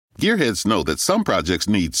Gearheads know that some projects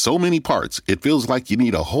need so many parts, it feels like you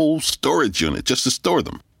need a whole storage unit just to store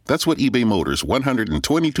them. That's what eBay Motors'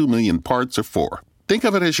 122 million parts are for. Think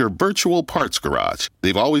of it as your virtual parts garage.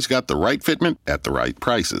 They've always got the right fitment at the right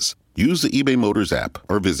prices. Use the eBay Motors app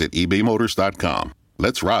or visit ebaymotors.com.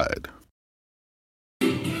 Let's ride.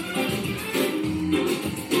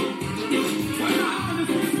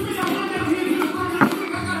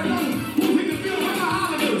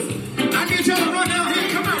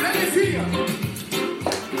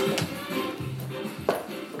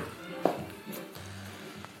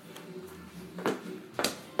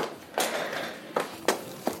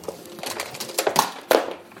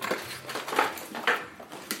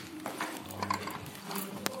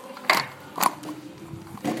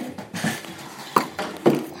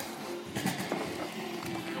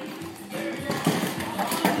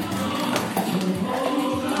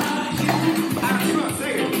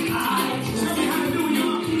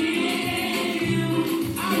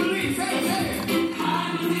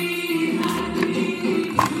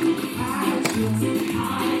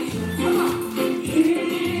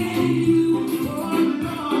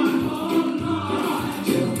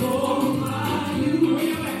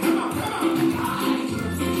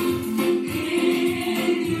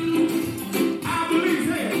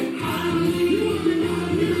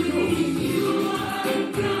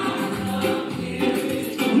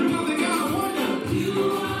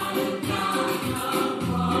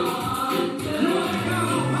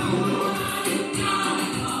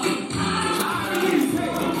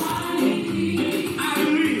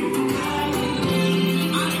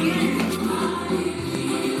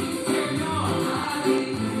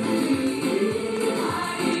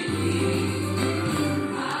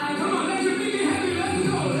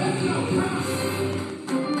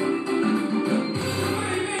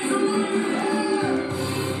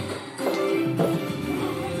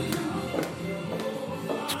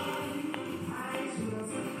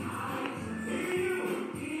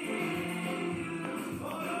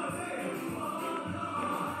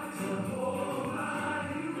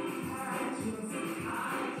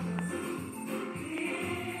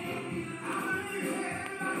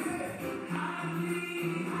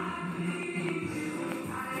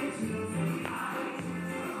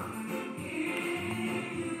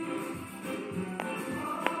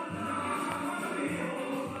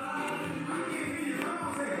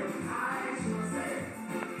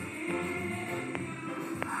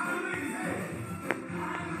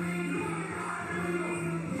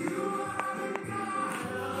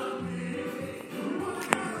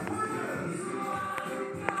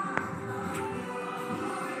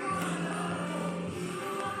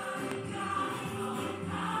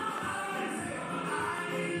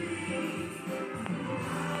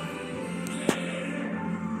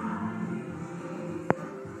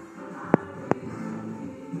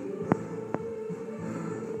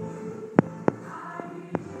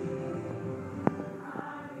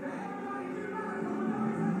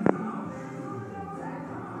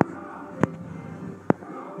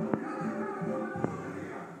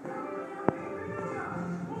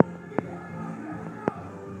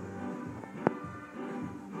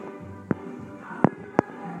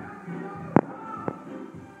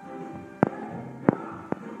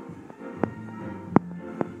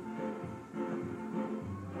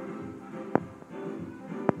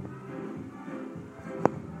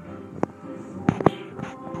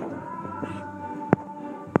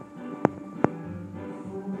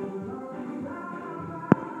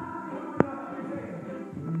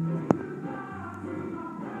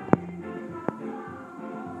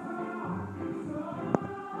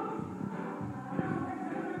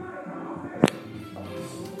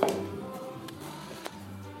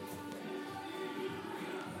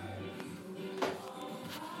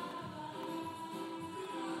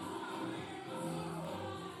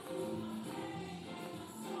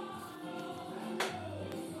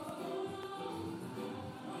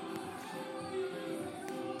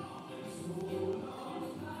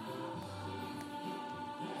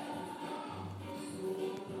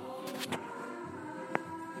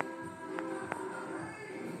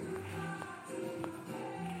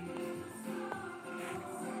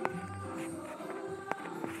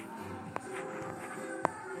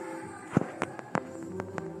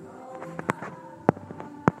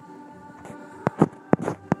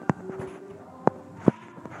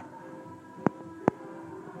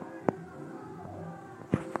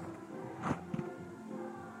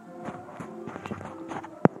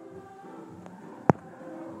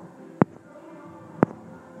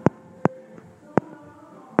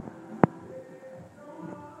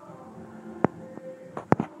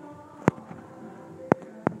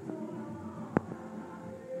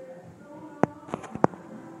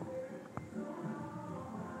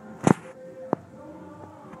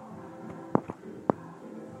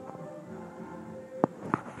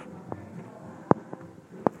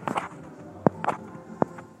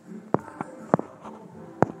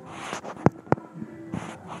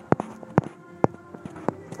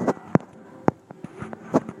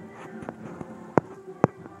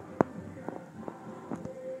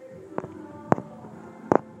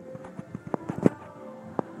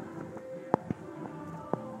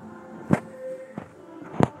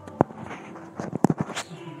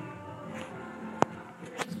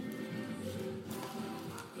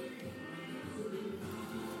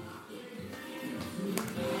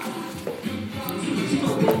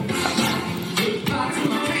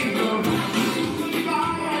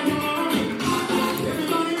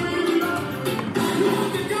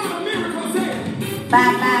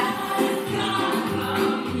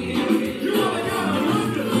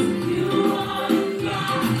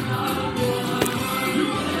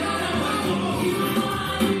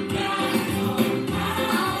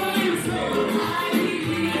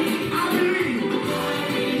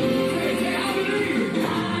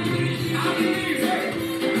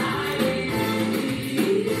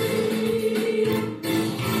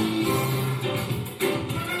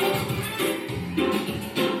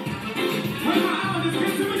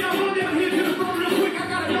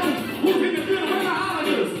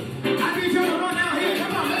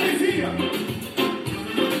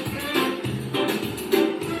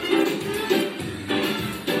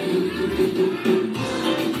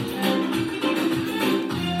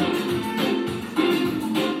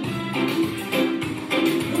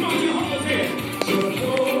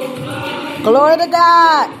 Glory to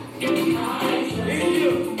God.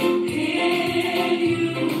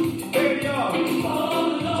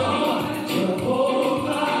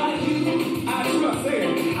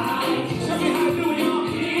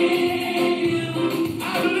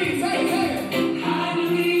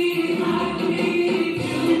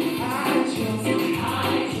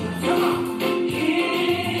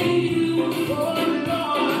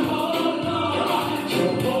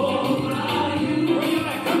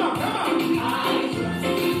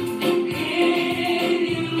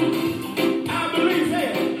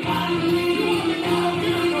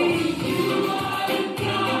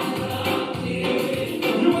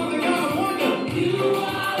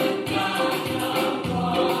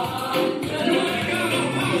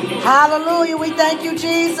 Hallelujah. We thank you,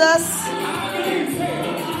 Jesus.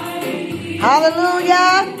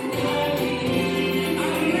 Hallelujah.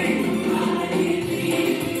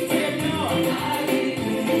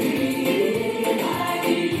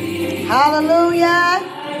 Hallelujah.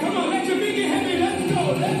 Come on, let your big heavy. Let's go.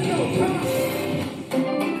 Let's go. Come on.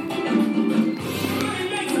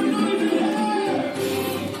 Make some noise in the air.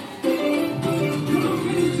 Come on,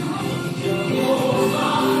 get it, Jehovah.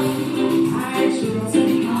 I trust in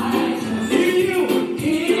you.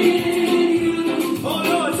 Oh,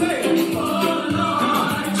 Lord, say it. Oh,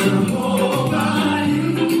 Lord, Jehovah.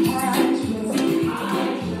 I trust in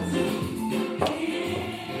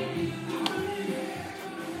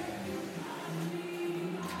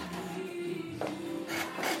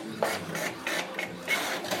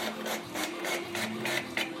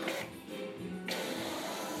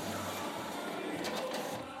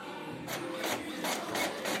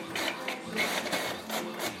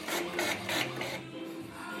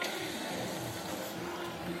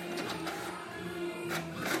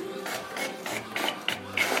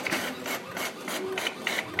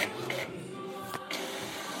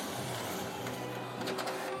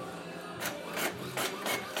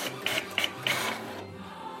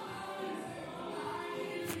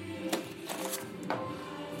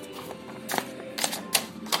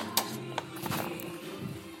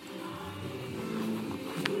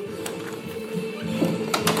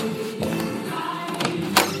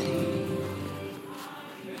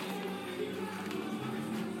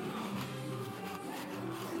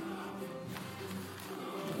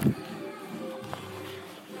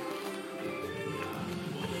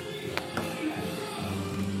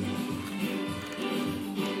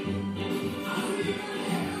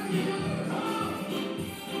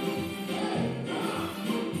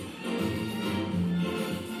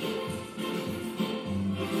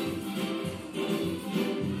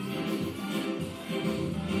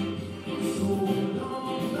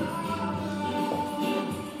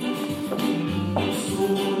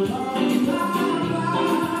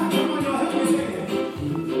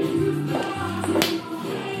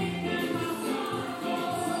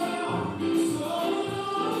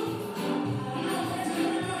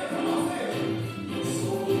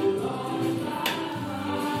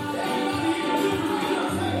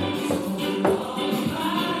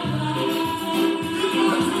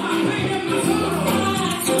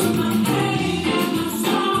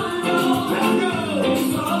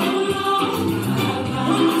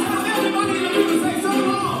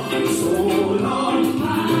so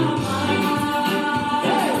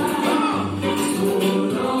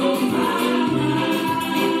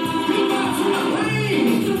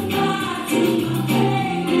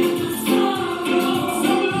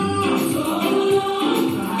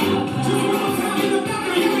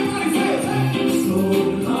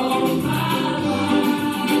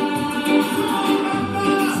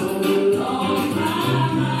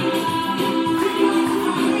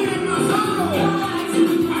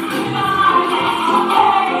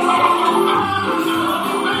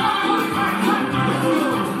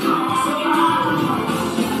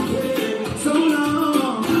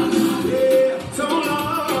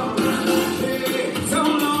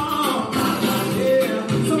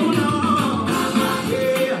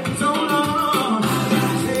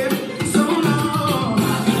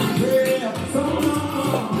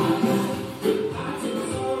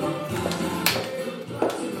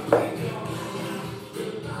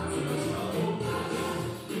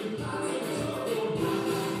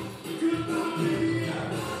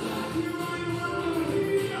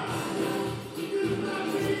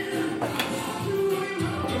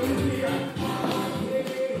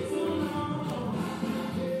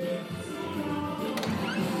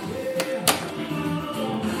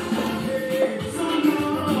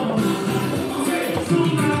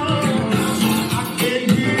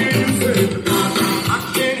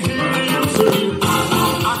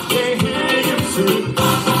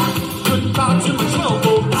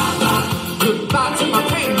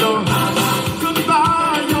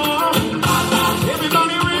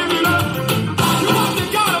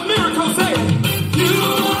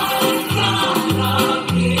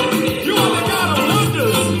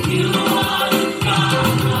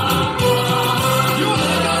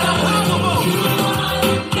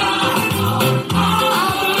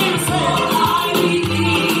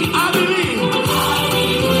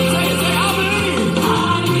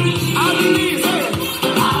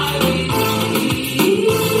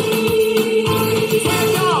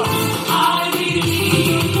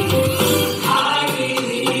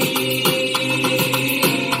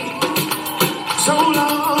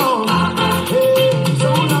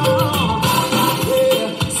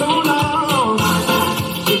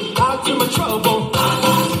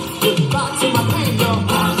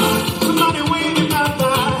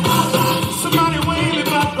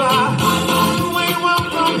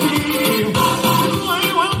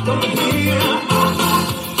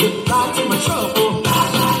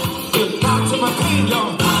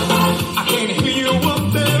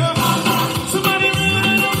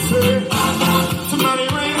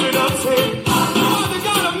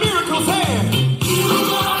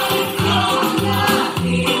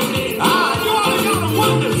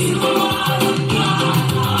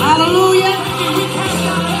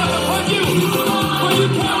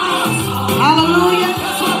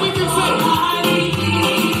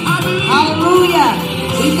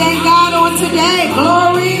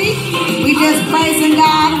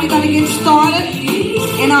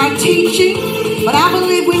and our teaching, but I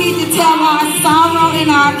believe we need to tell our sorrow and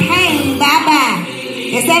our pain bye-bye.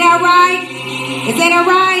 Is that all right? Is that all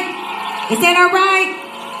right? Is that all right?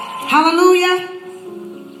 Hallelujah.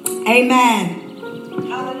 Amen.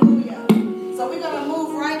 Hallelujah. So we're going to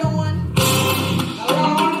move right on.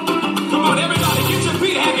 Come on, everybody, get your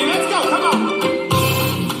feet happy. Let's go. Come on.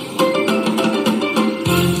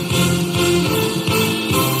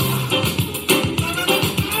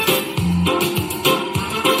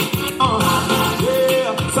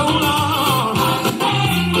 So long. Let's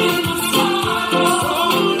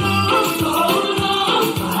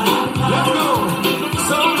go.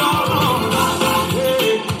 So long.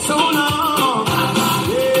 So long.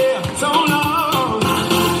 So long.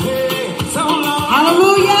 So long.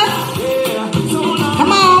 Hallelujah.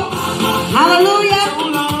 Come on. Hallelujah.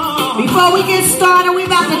 Before we get started, we're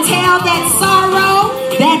about to tell that sorrow,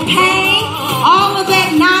 that pain, all of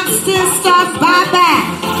that nonsense stuff bye-bye.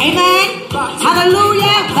 Amen.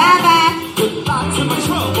 Hallelujah. Bye-bye. Goodbye to my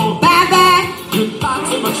trouble. Bye-bye. Goodbye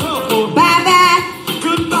to my trouble. Bye-bye.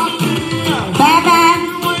 Goodbye, fear. Bye-bye.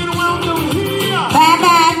 You ain't welcome here.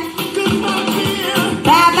 Bye-bye. Goodbye, fear.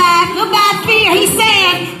 Bye-bye. Goodbye, fear. He's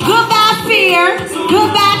saying goodbye, fear.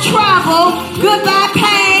 Goodbye, trouble. Goodbye,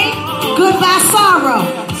 pain. Goodbye, sorrow.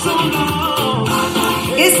 So long.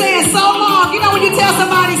 It says so long. You know when you tell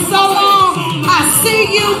somebody so long, I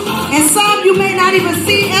see you, and some you may not even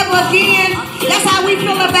see ever again. That's how we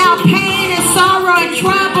feel about pain and sorrow and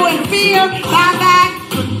trouble and fear. Bye-bye.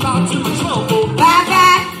 Goodbye to my trouble.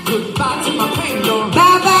 Bye-bye. Goodbye to my pain, Lord.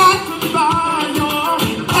 Bye-bye. Goodbye,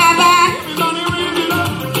 Lord. Bye-bye. Everybody ring it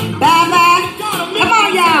up. Bye-bye. Come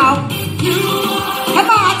on, y'all. Come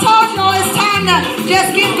on, I told y'all it's time to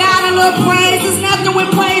just give God a little praise. There's nothing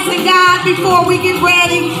with praising God before we get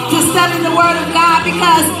ready to study the Word of God,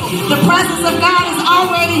 because the presence of God is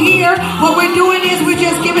already here. What we're doing is we're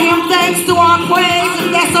just giving Him thanks through our praise,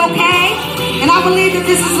 and that's okay. And I believe that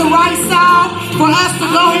this is the right song for us to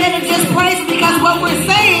go ahead and just praise Him, because what we're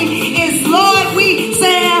saying is, Lord, we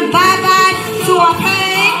saying bye-bye to our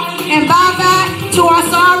pain, and bye-bye to our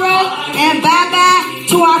sorrow, and bye-bye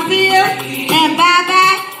to our fear, and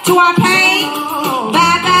bye-bye to our pain.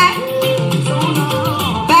 Bye-bye.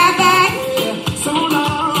 Bye-bye. So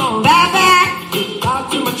long. Bye-bye. Goodbye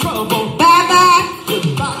to my trouble. Bye-bye.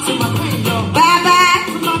 Goodbye to my pain, Lord. Bye-bye.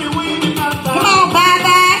 Somebody wave it out there. Come on,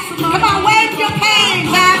 bye-bye. Come on, wave your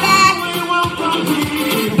pain. Bye-bye. You ain't welcome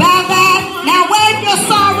here. Bye-bye. Now wave your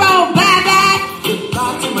sorrow. Bye-bye.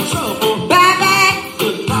 Goodbye to my trouble. Bye-bye.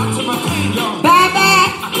 Goodbye to my pain, Lord. Bye-bye.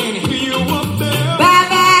 I can't hear you up there.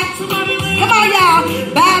 Bye-bye. Somebody ring Come on, y'all.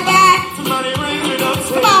 Bye-bye. Somebody ring it up.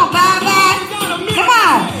 Come on, bye-bye. Come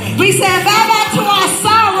on. We said bye-bye to our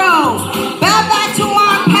sorrows. Bye-bye to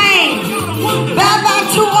our pain. Bye-bye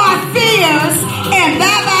to our fears. And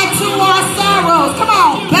bye-bye to our sorrows. Come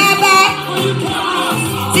on, bye-bye.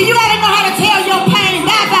 See, you got to know how to tell your pain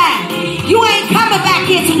bye-bye. You ain't coming back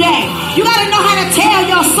here today. You got to know how to tell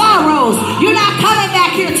your sorrows. You're not coming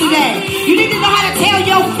back here today. You need to know how to tell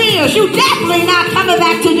your fears. You definitely not coming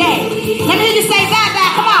back today. Let me hear you say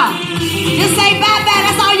bye-bye. Come on. Just say bye-bye.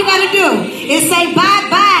 That's all you got to do. Is say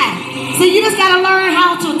bye-bye. See, you just got to learn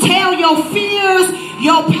how to tell your fears,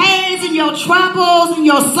 your pains, and your troubles, and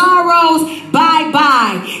your sorrows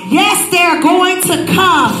bye-bye. Yes, they're going to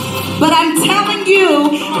come. But I'm telling you,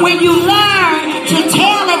 when you learn to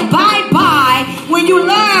tell it bye-bye, when you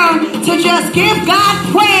learn to just give God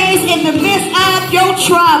praise in the midst of your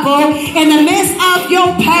trouble, in the midst of your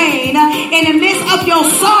pain, in the midst of your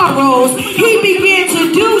sorrows, He begins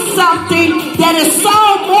to do something that is so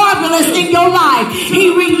marvelous in your life. He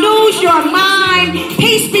renews your mind.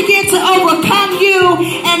 Peace begins to overcome you,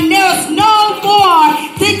 and there's no more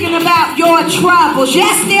thinking about your troubles.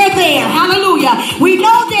 Yes, they're there. Hallelujah. We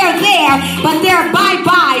know they're there, but they're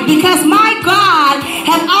bye-bye, because my God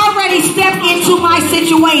has already stepped into my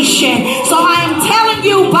situation. So I am telling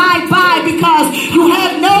you bye-bye, because you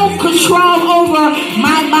have no control over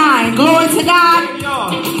my mind. Glory to God.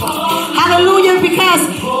 Hallelujah. Because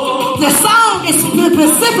the song is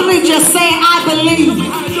specifically just saying, I believe.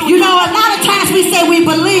 You know, a lot of times we say we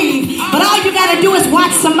believe, but all you got to do is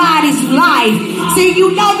watch somebody's life. See,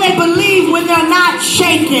 you know they believe when they're not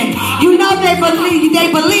shaken. You know they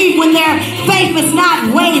believe when their faith is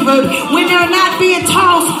not wavered, when they're not being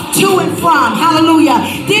tossed to and from. Hallelujah.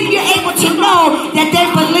 Then you're able to know that they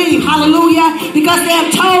believe. Hallelujah. Because they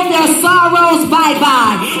have told their sorrows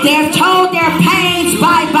bye-bye. They have told their pains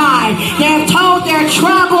bye-bye. They have told their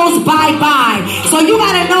troubles bye-bye. So you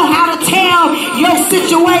got to know how to tell your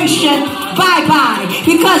situation bye-bye,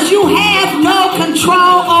 because you have no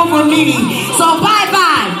control over me. So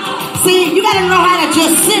bye-bye. See, you got to know how to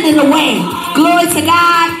just sit in the way. Glory to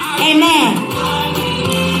God. Amen.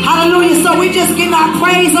 Hallelujah. So we just getting our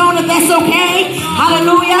praise on, if that's okay.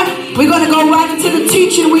 Hallelujah. We're going to go right into the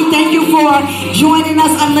teaching. We thank you for joining us,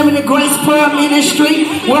 Unlimited Grace Prayer Ministry,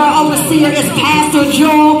 where our overseer is Pastor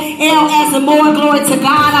Joel L. Azamore. Glory to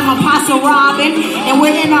God. I'm Apostle Robin, and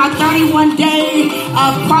we're in our 31-day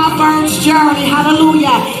Proverbs journey.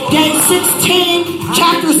 Hallelujah. Day 16,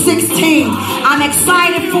 chapter 16. I'm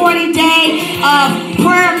excited. 40-day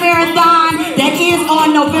prayer marathon that is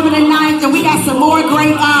on November the 9th, and we got some more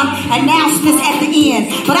great announcements at the end.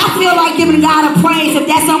 But I feel like giving God a praise, if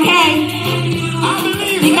that's okay.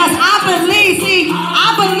 Because I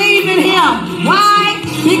believe in him. Why?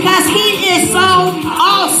 Because he is so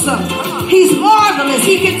awesome. He's marvelous.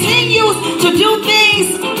 He continues to do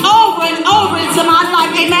things over and over into my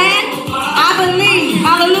life. Amen. I believe.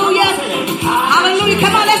 Hallelujah. Hallelujah.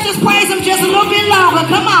 Come on, let's just praise him just a little bit longer.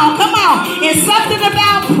 Come on, come on. It's something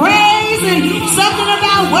about praise and something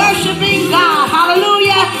about worshiping God.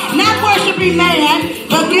 Hallelujah. Not worshiping man,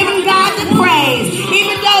 but giving God the praise.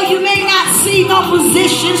 Even though you may not see no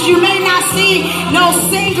musicians, you may not see no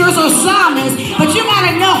singers or psalmists, but you got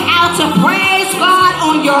to know how to praise God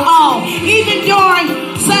on your own. Even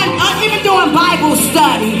during Bible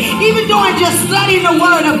study, even during just studying the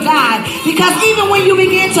Word of God. Because even when you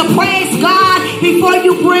begin to praise God before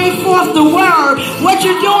you bring forth the Word, what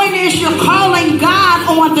you're doing is you're calling God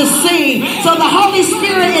on the scene. So the Holy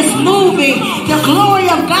Spirit is moving. The glory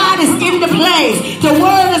of God is in the place. The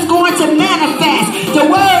Word is going to manifest. The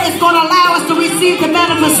Word is going to allow us to receive the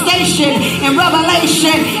manifestation and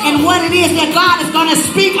revelation and what it is that God is going to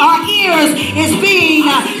speak. Our ears is being,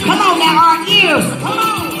 come on now, our ears.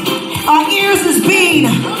 Our ears is being,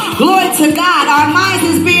 glory to God. Our minds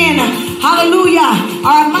is being, hallelujah.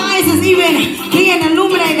 Our minds is even being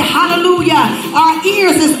illuminated, hallelujah. Our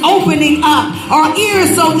ears is opening up. Our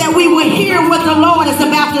ears so that we would hear what the Lord is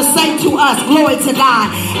about to say to us. Glory to God.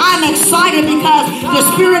 I'm excited because the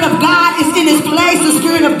Spirit of God is in His place. The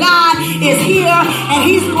Spirit of God is here and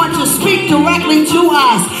He's going to speak directly to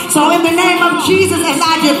us. So in the name of Jesus, as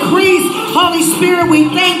I decrease, Holy Spirit, we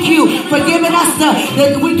thank you for giving us the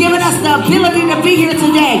ability to be here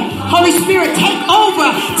today. Holy Spirit, take over,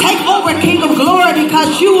 King of Glory,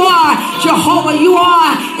 because you are Jehovah, you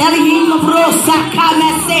are Elohim.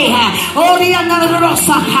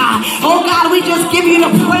 Oh God, we just give you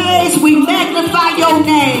the praise. We magnify your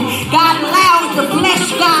name. God, allow the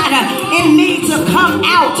flesh, God, in me to come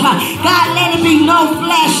out. God, let it be no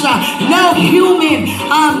flesh, no human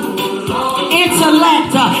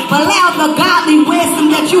intellect, but allow the godly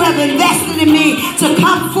wisdom that you have invested in me to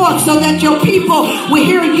come forth so that your people will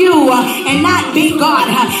hear you and not be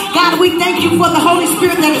God. God, we thank you for the Holy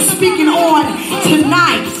Spirit that is speaking on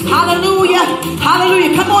tonight. Hallelujah.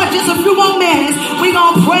 Hallelujah. Come on, just a few more minutes. We're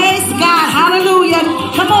going to praise God. Hallelujah.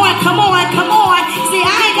 Come on, come on, come on. See,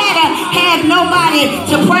 I ain't got to have nobody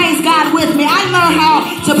to praise God with me. I learned how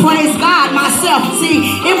to praise God myself. See,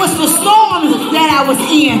 it was the storms that I was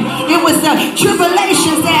in. It was the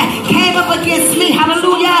tribulations that came up against me.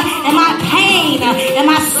 Hallelujah. And my pain and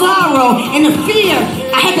my sorrow and the fear.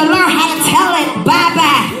 I had to learn how to tell it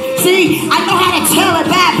bye-bye. See, I know how to tell it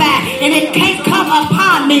bye-bye, and it can't come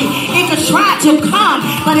upon me. It could try to come,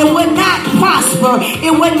 but it would not prosper.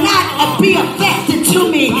 It would not be affected to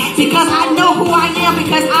me because I know who I am,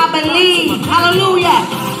 because I believe. Hallelujah.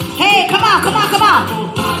 Hey, come on, come on, come on.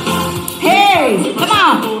 Hey, come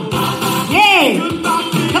on. Hey,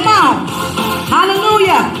 come on.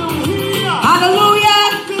 Hallelujah. Hallelujah.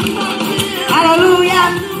 Hallelujah.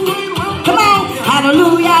 Come on.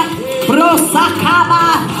 Hallelujah.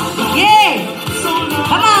 Brosakaba. Yeah.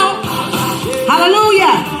 Come on.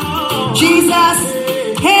 Hallelujah. Jesus.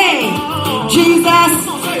 Hey. Jesus.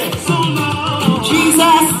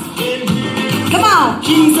 Jesus. Come on.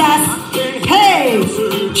 Jesus. Hey.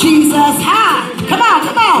 Jesus. Hi. Come on.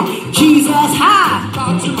 Come on. Jesus. Hi.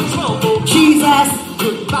 Jesus.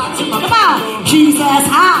 Come on. Jesus.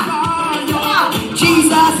 Hi. Come on.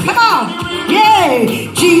 Jesus. Come on. Yay.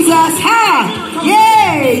 Jesus. Hi.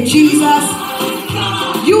 Yay. Jesus.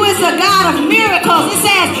 You is a God of miracles. It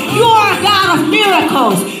says you are a God of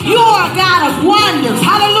miracles. You are a God of wonders.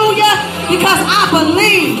 Hallelujah. Because I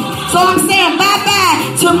believe. So I'm saying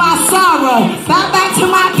bye-bye to my sorrow. Bye-bye to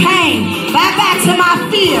my pain. Bye-bye to my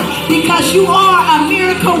fear. Because you are a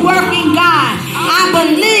miracle working God. I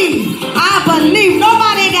believe. I believe.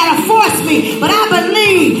 Nobody ain't got to force me. But I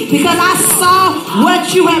believe because I saw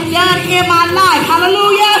what you have done in my life.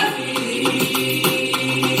 Hallelujah.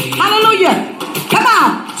 Hallelujah. Come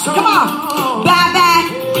on. Come on. Bye-bye.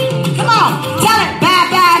 Come on. Tell it.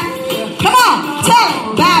 Bye-bye. Come on. Tell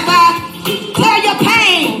it. Bye-bye.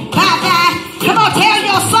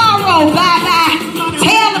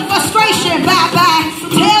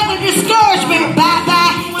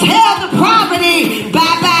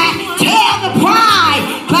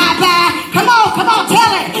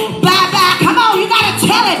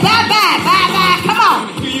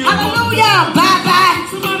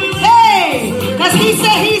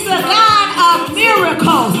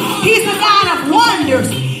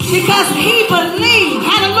 because he believed.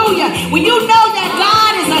 Hallelujah. When you know that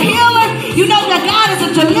God is a healer, you know that God is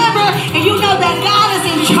a deliverer, and you know that God is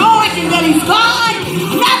in charge and that he's God,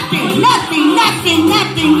 nothing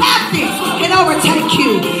can overtake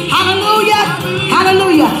you. Hallelujah.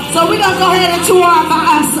 Hallelujah. So we're going to go ahead into our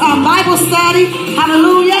Bible study.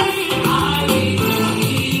 Hallelujah.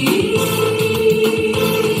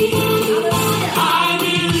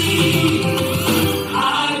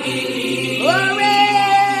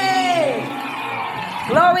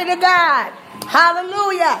 Glory to God.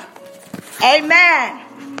 Hallelujah. Amen.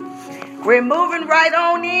 We're moving right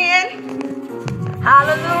on in.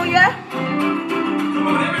 Hallelujah.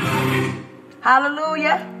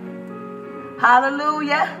 Hallelujah.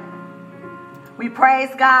 Hallelujah. We praise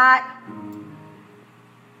God.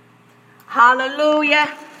 Hallelujah.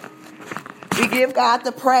 We give God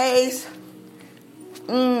the praise.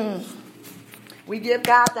 We give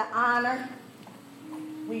God the honor.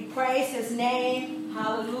 We praise his name.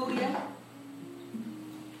 Hallelujah.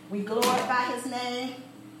 We glorify his name.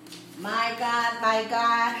 My God,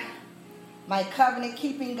 my covenant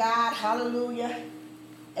keeping God. Hallelujah.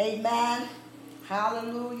 Amen.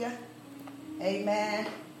 Hallelujah. Amen.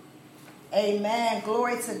 Amen.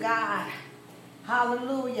 Glory to God.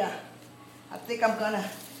 Hallelujah. I think I'm going to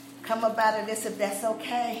come up out of this if that's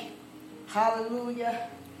okay. Hallelujah.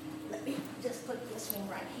 Let me just put this one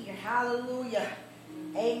right here. Hallelujah.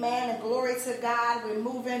 Amen. And glory to God. We're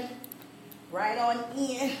moving right on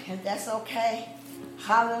in if that's okay.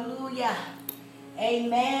 Hallelujah.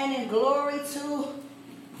 Amen. And glory to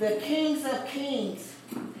the Kings of Kings.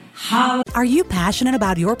 Are you passionate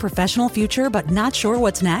about your professional future but not sure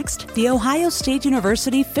what's next? The Ohio State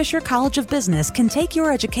University Fisher College of Business can take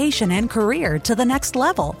your education and career to the next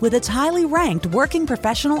level with its highly ranked working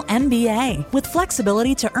professional MBA. With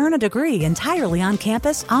flexibility to earn a degree entirely on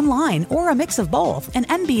campus, online, or a mix of both, an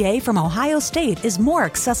MBA from Ohio State is more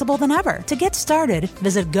accessible than ever. To get started,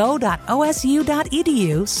 visit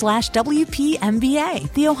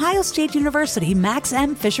go.osu.edu/WPMBA, the Ohio State University Max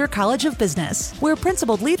M. Fisher College of Business, where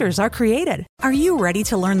principled leaders are created. Are you ready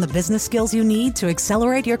to learn the business skills you need to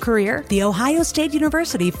accelerate your career? The Ohio State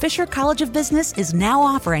University Fisher College of Business is now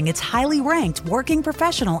offering its highly ranked working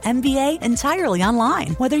professional MBA entirely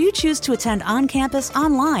online. Whether you choose to attend on campus,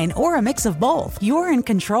 online, or a mix of both, you're in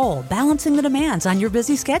control, balancing the demands on your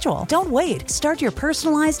busy schedule. Don't wait. Start your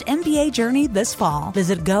personalized MBA journey this fall.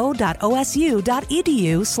 Visit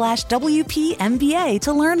go.osu.edu/WPMBA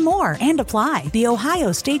to learn more and apply. The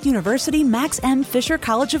Ohio State University Max M. Fisher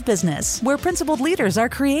College of Business, where principled leaders are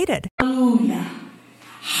created. Hallelujah.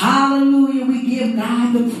 Hallelujah. We give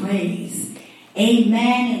God the praise.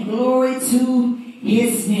 Amen. And glory to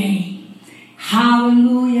his name.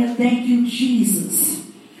 Hallelujah. Thank you, Jesus.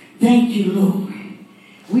 Thank you, Lord.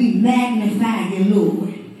 We magnify you,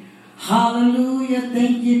 Lord. Hallelujah.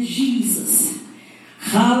 Thank you, Jesus.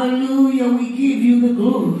 Hallelujah. We give you the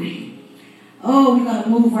glory. Oh, we're going to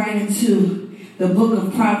move right into the book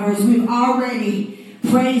of Proverbs. We've already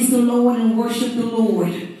praised the Lord and worshiped the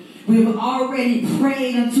Lord. We've already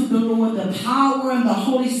prayed unto the Lord. The power and the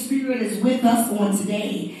Holy Spirit is with us on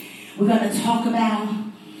today. We're going to talk about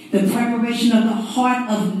the preparation of the heart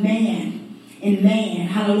of man in man.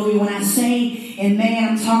 Hallelujah. When I say in man,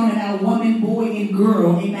 I'm talking about woman, boy, and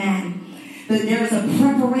girl. Amen. That there's a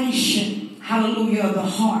preparation, hallelujah, of the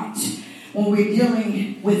heart when we're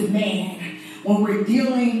dealing with man, when we're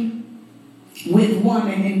dealing with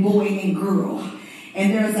woman and boy and girl.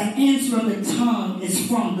 And there's an answer of the tongue is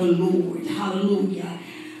from the Lord. Hallelujah.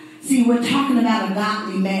 See, we're talking about a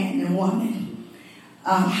godly man and woman.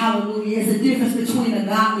 Hallelujah. There's a difference between a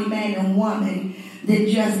godly man and woman than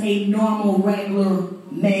just a normal, regular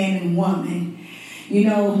man and woman. You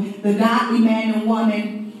know, the godly man and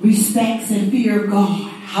woman respects and fear God.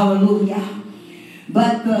 Hallelujah.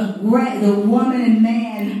 But the woman and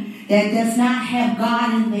man that does not have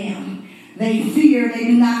God in them, they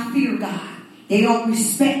do not fear God. They don't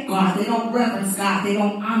respect God. They don't reverence God. They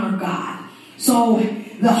don't honor God. So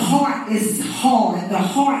the heart is hard. The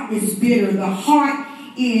heart is bitter. The heart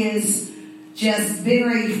is just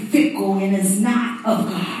very fickle and is not of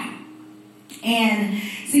God. And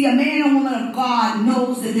see, a man and woman of God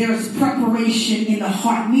knows that there is preparation in the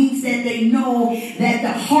heart. Means that they know that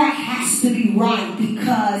the heart has to be right,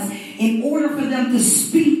 because in order for them to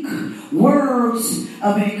speak words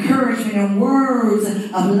of encouragement and words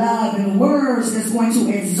of love and words that's going to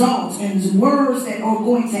exalt and words that are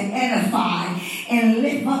going to edify and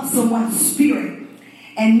lift up someone's spirit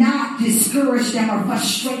and not discourage them or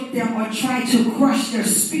frustrate them or try to crush their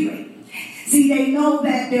spirit. See, they know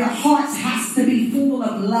that their hearts has to be full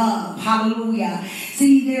of love. Hallelujah.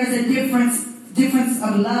 See, there's a difference difference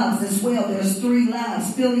of loves as well. There's 3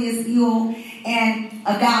 loves: Phileas, Eo, and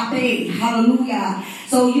agape. Hallelujah.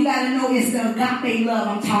 So you got to know it's the agape love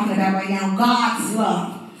I'm talking about right now. God's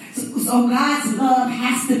love. So God's love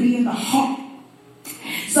has to be in the heart.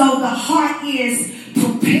 So the heart is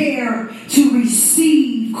prepared to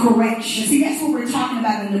receive correction. See, that's what we're talking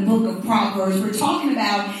about in the book of Proverbs. We're talking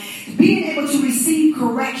about being able to receive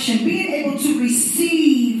correction, being able to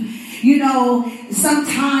receive,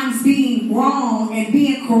 sometimes being wrong and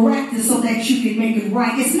being corrected so that you can make it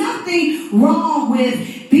right. It's nothing wrong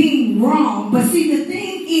with being wrong. But see, the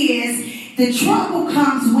thing is, the trouble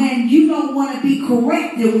comes when you don't want to be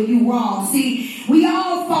corrected when you're wrong. See, we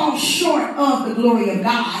all fall short of the glory of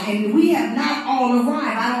God, and we have not all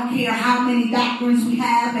arrived. I don't care how many doctrines we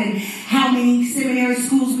have and how many seminary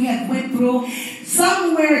schools we have went through.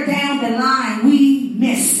 Somewhere down the line, we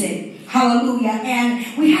missed it. Hallelujah.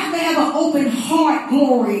 And we have to have an open heart,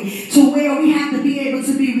 glory, to where we have to be able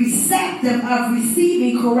to be receptive of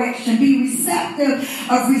receiving correction, be receptive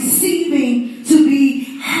of receiving to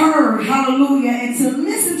be heard. Hallelujah. And to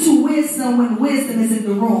listen to wisdom when wisdom is in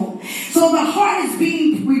the room. So the heart is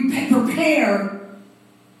being prepared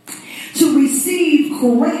to receive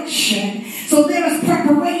correction. So there is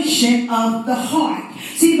preparation of the heart.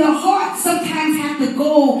 See, the heart sometimes has to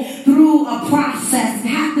go through a process. It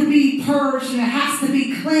has to be purged and it has to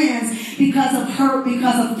be cleansed because of hurt,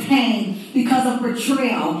 because of pain, because of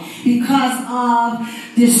betrayal, because of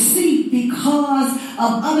deceit, because of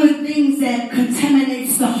other things that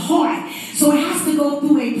contaminates the heart. So it has to go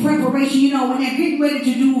through a preparation. When they're getting ready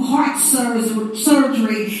to do heart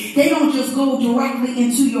surgery, they don't just go directly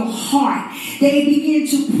into your heart. They begin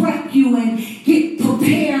to prep you and get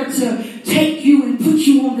prepared to take you and put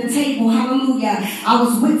you on the table. Hallelujah. I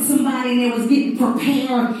was with somebody and they was getting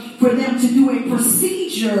prepared for them to do a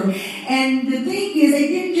procedure. And the thing is, they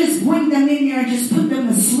didn't just bring them in there and just put them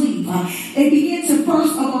to sleep. They began to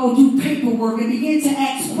first of all do paperwork and began to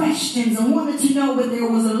ask questions and wanted to know what they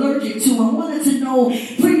was allergic to and wanted to know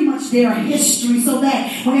pretty much their history, so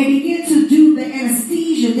that when they begin to do the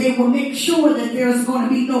anesthesia, they will make sure that there's going to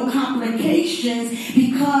be no complications,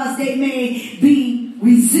 because they may be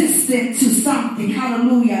resistant to something.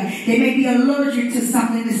 Hallelujah. They may be allergic to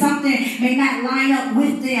something, and something may not line up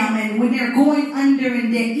with them. And when they're going under,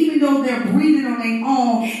 and even though they're breathing on their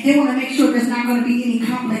own, they want to make sure there's not going to be any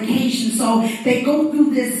complications. So they go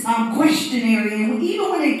through this questionnaire, and even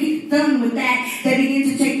when they get done with that, they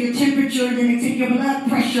begin to take your temperature, and then they take your blood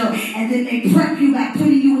pressure, and then they prep you by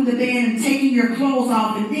putting you in the bed and taking your clothes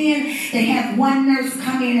off. And then they have one nurse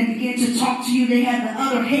come in and begin to talk to you. They have the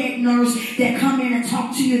other head nurse that come in and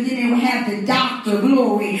talk to you. Then they will have the doctor,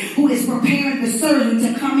 glory, who is preparing the surgeon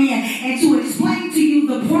to come in and to explain to you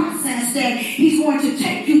the process that he's going to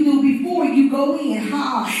take you through before you go in.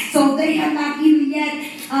 So they have not even yet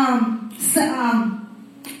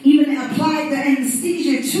even applied the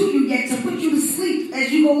anesthesia to you yet to put you to sleep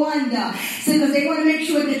as you go under. So because they want to make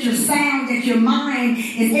sure that your sound, that your mind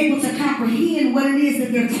is able to comprehend what it is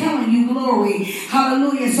that they're telling you, glory.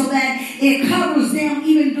 Hallelujah. So that it covers them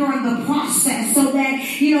even during the process. So that,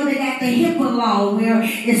 they got the HIPAA law where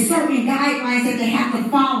it's certain guidelines that they have to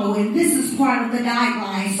follow. And this is part of the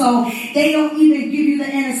guidelines. So they don't even give you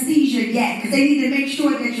the anesthesia yet, because they need to make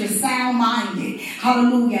sure that you're sound-minded.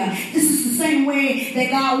 Hallelujah. This is the same way that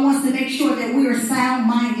God wants to make sure that we are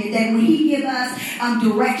sound-minded, that when He give us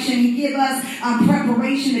direction, He give us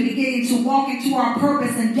preparation to begin to walk into our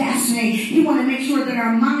purpose and destiny. He wants to make sure that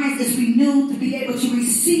our minds is renewed to be able to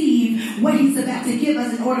receive what He's about to give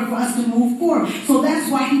us in order for us to move forward. So that's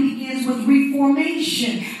why He begins with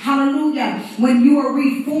reformation. Hallelujah. When you are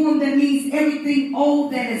reformed, that means everything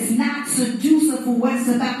old that is not seductive for what's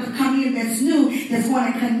about to come in that's new, that's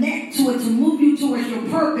going to connect to it, to move you towards your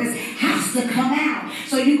purpose, has to come out.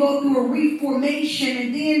 So you go through a reformation,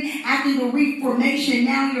 and then after the reformation,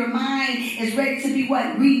 now your mind is ready to be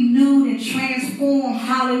what? Renewed and transformed.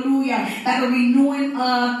 Hallelujah. By the renewing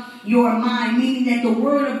of your mind, meaning that the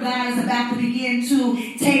Word of God is about to begin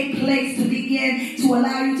to take place, to begin to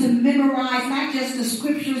allow you to memorize not just the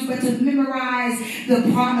scriptures, but to memorize the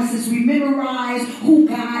promises. We memorize who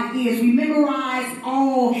God is. We memorize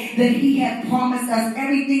all that He has promised us,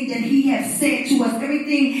 everything that He has said to us,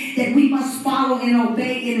 everything that we must follow and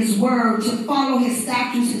obey in His Word, to follow His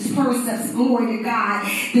statutes, His precepts, glory to God,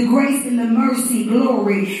 the grace and the mercy,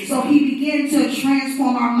 glory. So He began to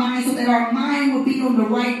transform our minds so that our mind will be on the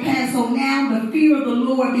right path. So now the fear of the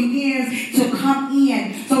Lord begins to come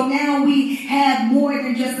in. So now we have more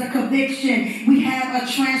than just a conviction. We have have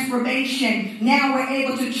a transformation. Now we're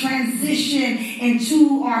able to transition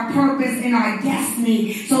into our purpose and our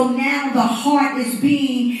destiny. So now the heart is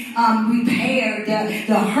being repaired.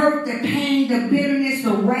 The hurt, the pain, the bitterness,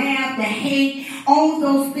 the wrath, the hate, all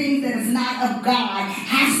those things that is not of God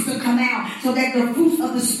has to come out so that the fruits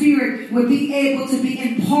of the Spirit will be able to be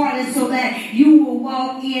imparted so that you will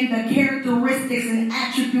walk in the characteristics and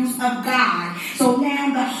attributes of God. So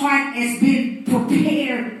now the heart has been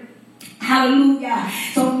prepared. Hallelujah.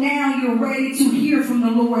 So now you're ready to hear from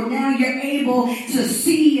the Lord. Now you're able to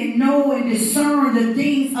see and know and discern the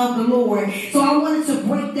things of the Lord. So I wanted to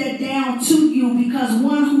break that down to you because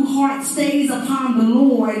one whose heart stays upon the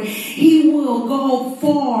Lord, he will go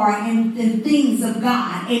far in things of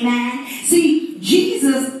God. Amen. See,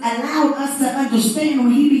 Jesus allowed us to understand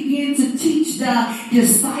when he began to teach the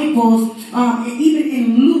disciples, and even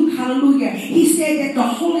in Luke, hallelujah, he said that the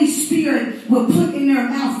Holy Spirit will put in their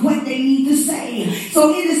mouth what they need to say. So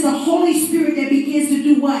it is the Holy Spirit that begins to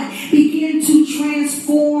do what? Begin to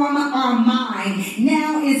transform our mind.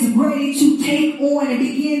 Now it's ready to take on and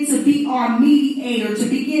begin to be our mediator, to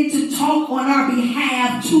begin to talk on our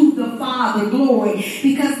behalf to the Father. Glory.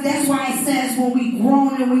 Because that's why it says when we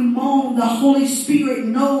groan and we moan, the Holy Spirit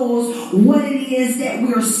knows what it is that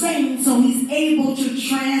we're saying, so he's able to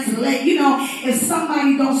translate. You know, if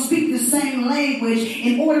somebody don't speak the same language,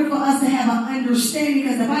 in order for us to have an understanding,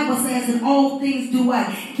 because the Bible says in all things do what?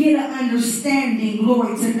 Get an understanding.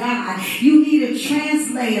 Glory to God. You need a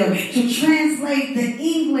translator to translate the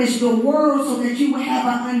English, the words, so that you will have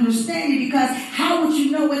an understanding, because how would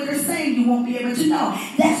you know what they're saying? You won't be able to know.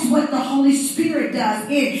 That's what the Holy Spirit does.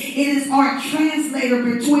 It is our translator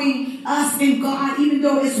between us and God, even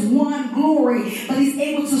though it's one glory, but he's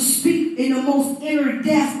able to speak in the most inner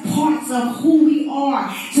depth parts of who we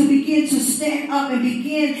are, to begin to stand up and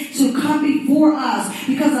begin to come before us,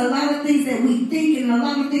 because a lot of things that we think and a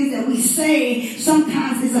lot of things that we say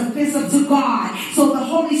sometimes is offensive to God. So the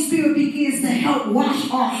Holy Spirit begins to help wash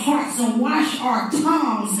our hearts and wash our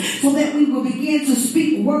tongues so that we will begin to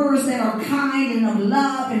speak words that are kind and of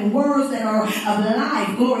love and words that are of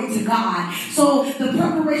life. Glory to God. So the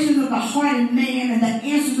preparations of the heart and man and the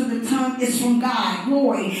answers of the tongue is from God.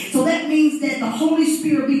 Glory. So that means that the Holy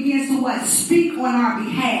Spirit begins to what? Speak on our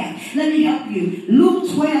behalf. Let me help you.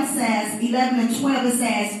 Luke 12 says, 11 and 12, it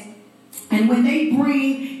says, and when they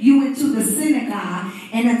bring you into the synagogue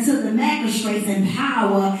and unto the magistrates in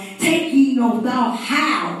power, take ye no thought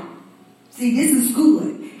how. See, this is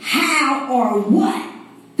good. How or what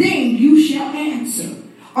thing you shall answer,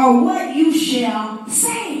 or what you shall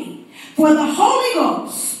say. For the Holy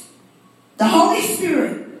Ghost, the Holy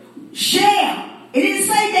Spirit shall. It didn't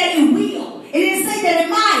say that it will. It didn't say that it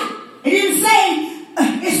might. It didn't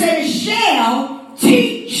say, it said it shall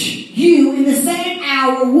teach you in the same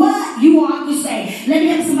hour what you ought to say. Let me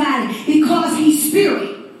help somebody. Because he's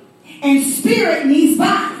spirit. And spirit needs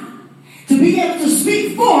body to be able to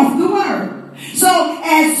speak forth the word. So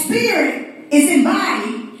as spirit is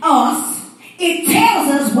embodied us, it tells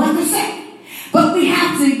us what to say. But we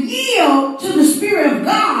have to yield to the Spirit of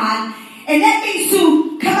God, and that means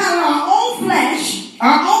to come out of our own flesh,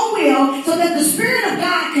 our own will, so that the Spirit of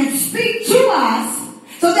God can speak to us,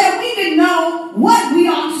 so that we can know what we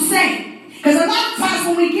ought to say. Because a lot of times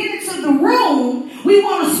when we get into the room, we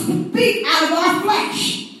want to speak out of our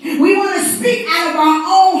flesh. We want to speak out of our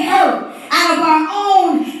own hurt, out of our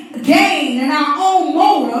own gain and our own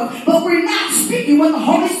motive, but we're not speaking what the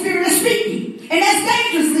Holy Spirit is speaking. And that's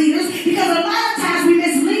dangerous, leaders, because a lot of times we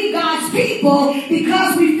mislead God's people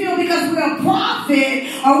because we feel because we're a prophet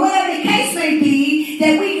or whatever the case may be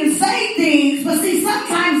that we can say things. But see,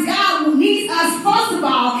 sometimes God needs us, first of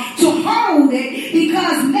all, to hold it,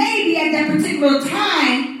 because maybe at that particular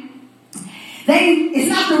time, it's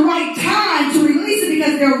not the right time to release it,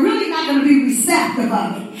 because they're really not going to be receptive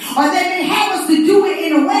of it. Or they may have us to do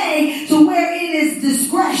it in a way to where it is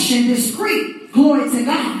discretion, discreet. Glory to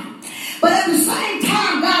God. But at the same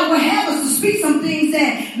time, God will have us to speak some things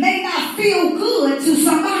that may not feel good to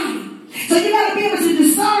somebody. So you got to be able to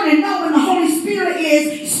discern and know when the Holy Spirit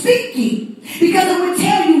is speaking, because it will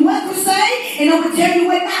tell you what to say and it will tell you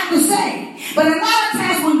what not to say. But a lot of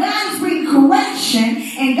times when God is bringing correction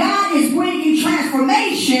and God is bringing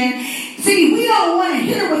transformation, see, we don't want to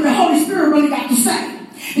hear what the Holy Spirit really got to say,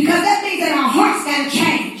 because that means that our hearts got to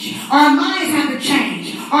change, our minds have to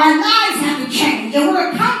change, our lives have to change, and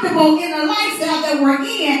we're comfortable in the lifestyle that we're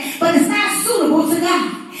in, but it's not suitable to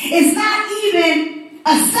God. It's not even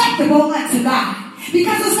acceptable unto God,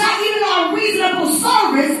 because it's not even our reasonable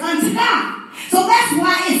service unto God. So that's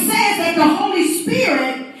why it says that the Holy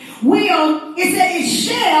Spirit it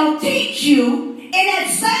shall teach you in that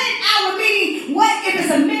same hour, meaning what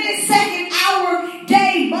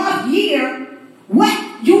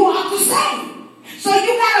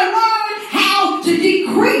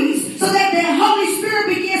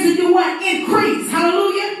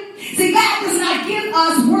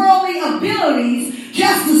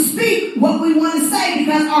speak what we want to say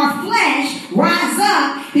because our flesh rises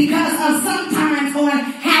up because of sometimes on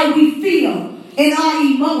how we feel and our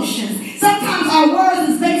emotions. Sometimes our words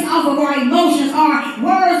is based off of our emotions. Our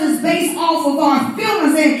words is based off of our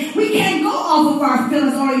feelings, and we can't go off of our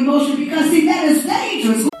feelings or emotions because, see, that is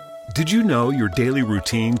dangerous. Did you know your daily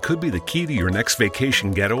routine could be the key to your next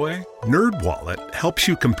vacation getaway? NerdWallet helps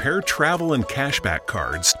you compare travel and cashback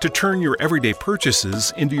cards to turn your everyday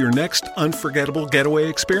purchases into your next unforgettable getaway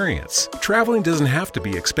experience. Traveling doesn't have to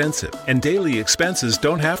be expensive, and daily expenses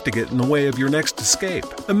don't have to get in the way of your next escape.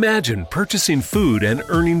 Imagine purchasing food and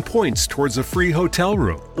earning points towards a free hotel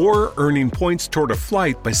room, or earning points toward a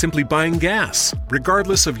flight by simply buying gas.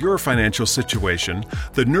 Regardless of your financial situation,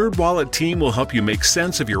 the NerdWallet team will help you make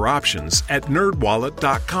sense of your options at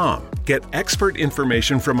nerdwallet.com. Get expert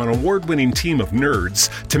information from an award-winning team of nerds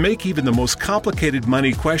to make even the most complicated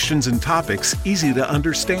money questions and topics easy to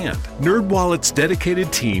understand. NerdWallet's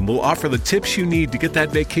dedicated team will offer the tips you need to get that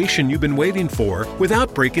vacation you've been waiting for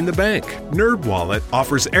without breaking the bank. NerdWallet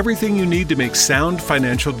offers everything you need to make sound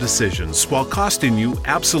financial decisions while costing you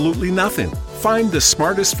absolutely nothing. Find the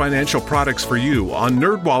smartest financial products for you on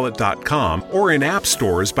nerdwallet.com or in app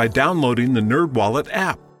stores by downloading the NerdWallet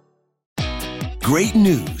app. Great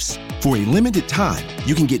news. For a limited time,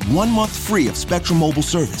 you can get 1 month free of Spectrum Mobile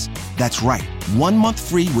service. That's right, 1 month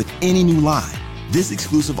free with any new line. This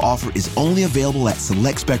exclusive offer is only available at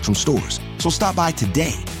select Spectrum stores, so stop by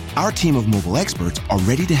today. Our team of mobile experts are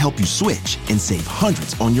ready to help you switch and save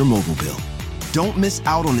hundreds on your mobile bill. Don't miss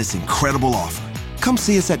out on this incredible offer. Come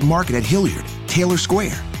see us at Market at Hilliard, Taylor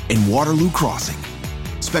Square, and Waterloo Crossing.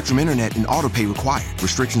 Spectrum Internet and autopay required.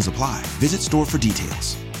 Restrictions apply. Visit store for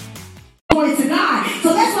details. Glory to God.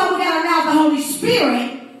 So that's why we got to allow the Holy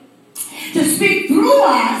Spirit to speak through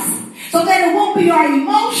us so that it won't be our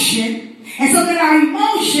emotion and so that our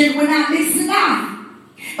emotion will not mix to God.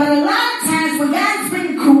 But a lot of times when God is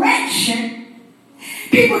bringing correction,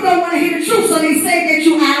 people don't want to hear the truth, so they say that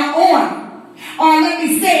you're out of order. Or let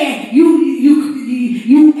me say it,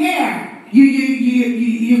 you err.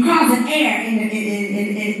 You cause an error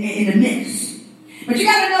in the midst. But you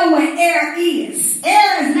got to know what error is.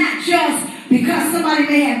 Error is not just because somebody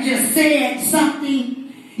may have just said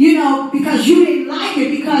something, because you didn't like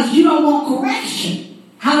it, because you don't want correction.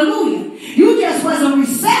 Hallelujah. You just wasn't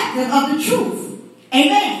receptive of the truth.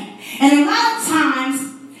 Amen. And a lot of times,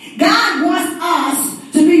 God wants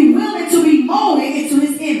us to be willing to be molded into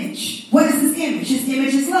his image. What is his image? His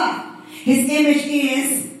image is love. His image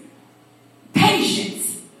is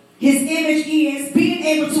patience. His image is being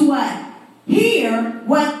able to what? Hear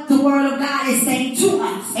what the word of God is saying to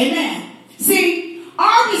us. Amen. See,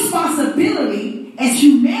 our responsibility as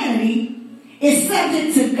humanity is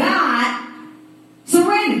subject to God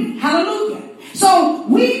serenity. Hallelujah. So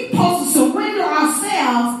we're supposed to surrender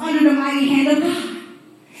ourselves under the mighty hand of God.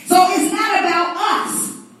 So it's not about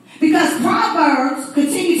us. Because Proverbs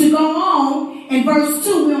continue to go on in verse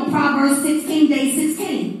 2. We're on Proverbs 16, day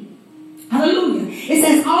 16. Hallelujah. It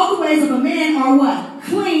says, all the ways of a man are what?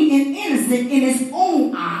 Clean and innocent in his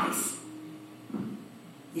own eyes.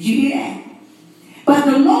 Did you hear that? But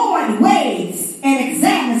the Lord weighs and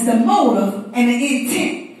examines the motive and the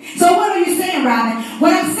intent. So what are you saying, Robin?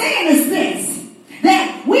 What I'm saying is this,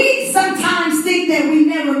 that we sometimes think that we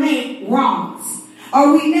never make wrongs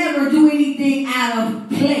or we never do anything out of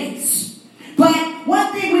place. But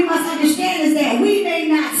one thing we must understand is that we may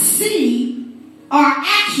not see our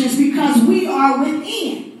actions because we are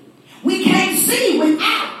within. We can't see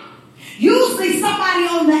without. Usually somebody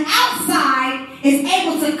on the outside is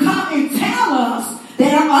able to come and tell us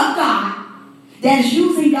that are of God, that is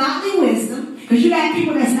using godly wisdom, because you got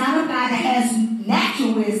people that's not of God that has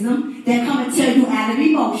natural wisdom that come and tell you out of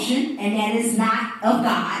emotion, and that is not of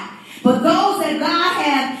God. But those that God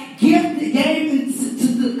have gave to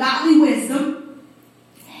the godly wisdom,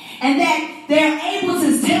 and that they're able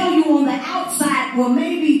to tell you on the outside, well,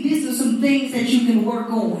 maybe this is some things that you can work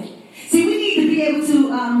on. See, we need to be able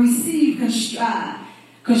to receive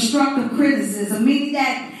constructive criticism, meaning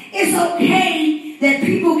that it's okay that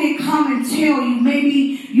people can come and tell you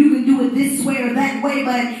maybe you can do it this way or that way,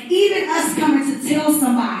 but even us coming to tell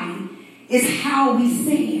somebody is how we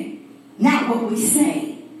say it, not what we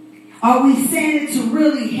say. Are we saying it to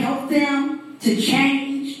really help them to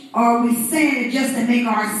change, or are we saying it just to make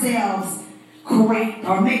ourselves correct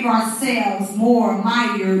or make ourselves more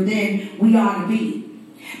mightier than we ought to be?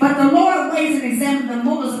 But the Lord weighs and examines the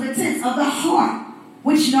motives and intents of the heart,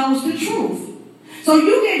 which knows the truth. So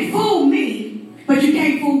you can fool me, but you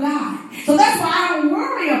can't fool God. So that's why I don't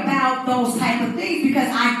worry about those type of things, because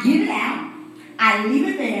I get it out, I leave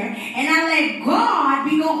it there, and I let God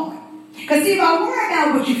be God. Because if I worry about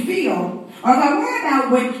about what you feel, or if I worry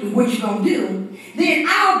about what you're going to do, then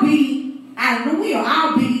I'll be out of the wheel.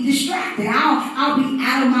 I'll be distracted. I'll be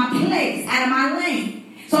out of my place, out of my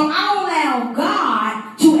lane. So I'll allow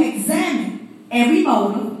God to examine every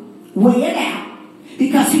motive, weigh it out,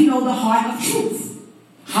 because he knows the heart of truth.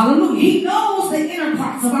 Hallelujah. He knows the inner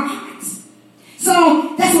parts of our hearts.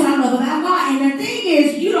 So that's what I love about God. And the thing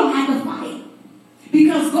is, you don't have to fight,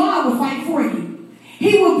 because God will fight for you.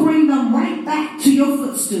 He will bring them right back to your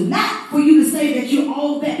footstool. Not for you to say that you're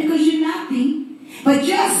all that, because you're nothing, but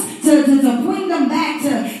just to bring them back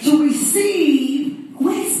to receive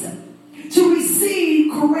wisdom, to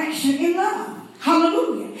receive correction in love.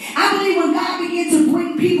 Hallelujah. I believe when God begins to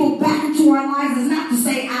bring people back into our lives, it's not to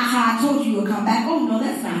say, aha, I told you you'll come back. Oh, no,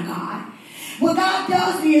 that's not God. What God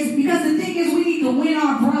does is, because the thing is, we need to win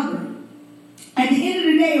our brother. At the end of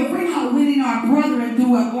the day, if we're not winning our brethren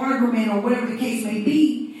through an argument or whatever the case may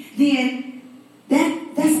be, then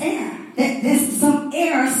that's error. There's some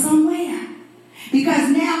error somewhere. Because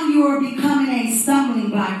now you are becoming a stumbling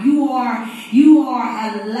block. You are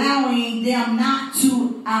allowing them not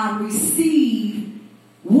to receive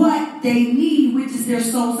what they need, which is their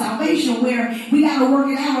soul salvation, where we got to work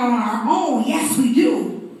it out on our own. Yes, we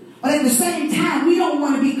do. But at the same time, we don't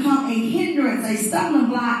want to become a hindrance, a stumbling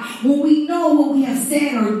block, when we know what we have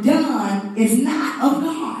said or done is not of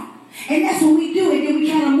God. And that's what we do. And then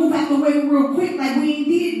we try to move out the way real quick like we ain't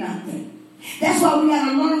did nothing. That's why we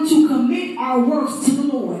got to learn to commit our works to the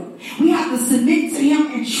Lord. We have to submit to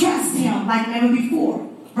him and trust him like never before.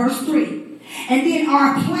 Verse 3. And then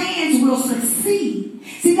our plans will succeed.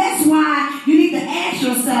 See, that's why you need to ask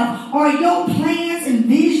yourself, are your plans and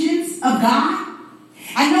visions of God?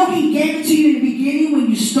 I know he gave it to you in the beginning when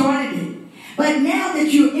you started it. But now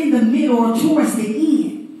that you're in the middle or towards the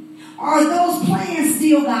end, are those plans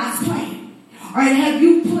still God's plan? Or have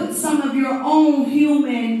you put some of your own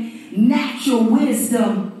human natural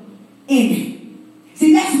wisdom in it?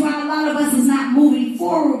 See, that's why a lot of us is not moving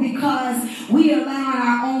forward, because we allow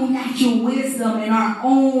our own natural wisdom and our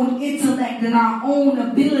own intellect and our own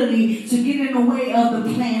ability to get in the way of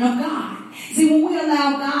the plan of God. See, when we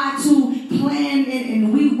allow God to plan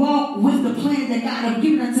and we walk with the plan that God has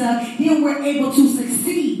given us, then we're able to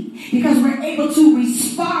succeed, because we're able to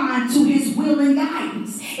respond to his will and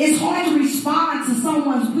guidance. It's hard to respond to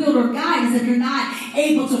someone's will or guidance if you're not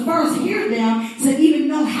able to first hear them to even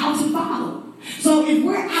know how to follow. So if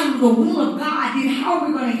we're out of the will of God, then how are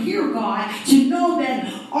we going to hear God to know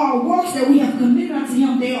that our works that we have committed unto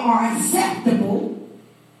him, they are acceptable,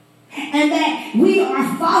 and that we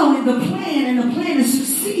are following the plan, and the plan is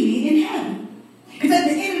succeeding in heaven? Because at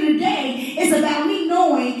the end of the day, it's about me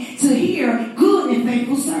knowing to hear good and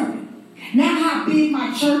faithful servant. Not how big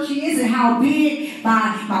my church is and how big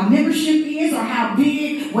my membership is, or how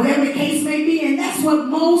big whatever the case may be. And that's what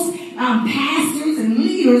most pastors and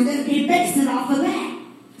leaders, they base it off of that.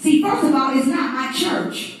 See, first of all, it's not my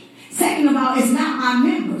church. Second of all, it's not my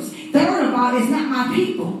members. Third of all, it's not my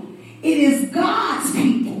people. It is God's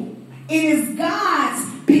people. It is God's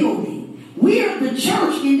building. We are the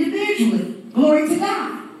church individually. Glory to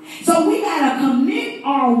God. So we got to commit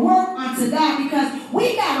our work unto God, because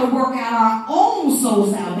we got to work out our own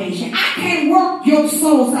soul salvation. I can't work your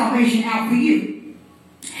soul salvation out for you.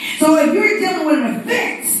 So if you're dealing with an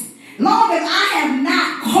offense, long as I have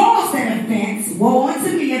not caused that offense, woe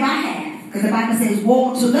unto me if I have. Because the Bible says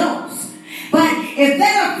woe to those. But if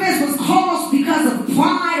that offense was caused because of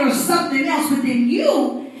pride or something else within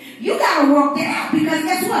you, you got to work that out. Because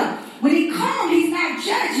guess what? When he comes, he's not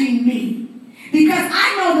judging me, because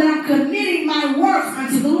I know that I'm committing my works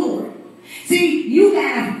unto the Lord. See, you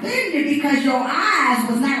got offended because your eyes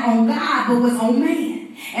was not on God, but was on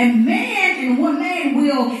man. And man and woman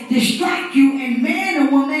will distract you, and man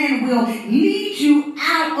and woman will lead you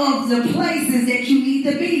out of the places that you need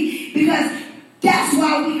to be, because that's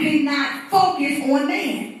why we cannot focus on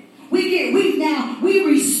man. We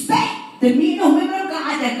respect the men and women of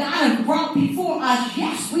God that God has brought before us.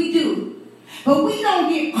 Yes, we do. But we don't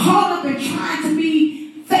get caught up in trying to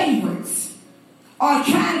be favorites or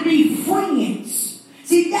trying to be friends.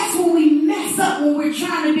 See, that's when we mess up, when we're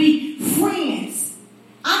trying to be friends.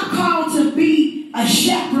 I'm called to be a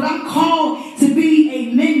shepherd. I'm called to be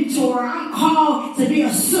a mentor. I'm called to be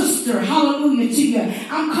a sister. Hallelujah to you.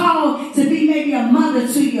 I'm called to be maybe a mother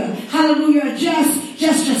to you. Hallelujah. Just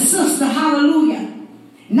your sister. Hallelujah.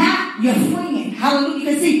 Not your friend. Hallelujah.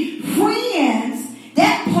 Because see, friends,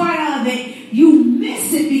 that part of it, you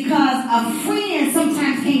miss it, because a friend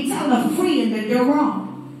sometimes can't tell a friend that they're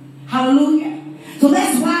wrong. Hallelujah. So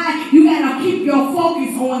that's why you got to keep your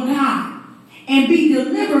focus on God and be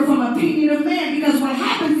delivered from opinion of man. Because what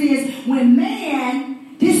happens is, when man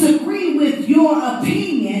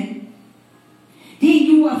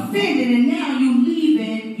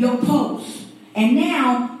your post. And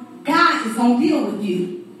now God is going to deal with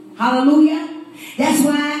you. Hallelujah. That's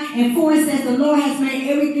why in 4 it says the Lord has made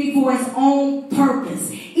everything for his own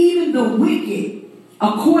purpose, even the wicked,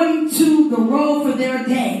 according to the roll for their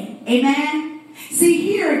day. Amen. See,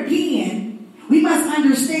 here again, we must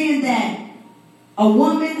understand that a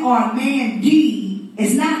woman or a man deed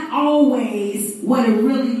is not always what it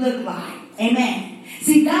really looked like. Amen.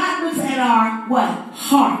 See, God looks at our what?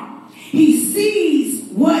 Heart. He sees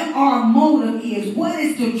what our motive is. What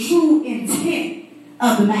is the true intent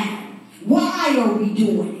of the matter? Why are we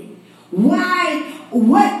doing it? Why?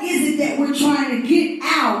 What is it that we're trying to get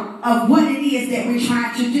out of what it is that we're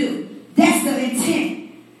trying to do? That's the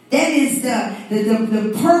intent. That is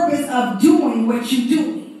the purpose of doing what you're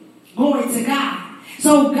doing. Glory to God.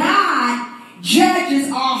 So God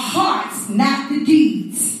judges our hearts, not the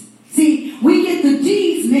deeds. See, we get the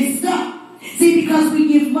deeds mixed up. See, because we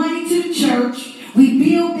give money to the church, we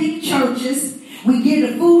build big churches, we give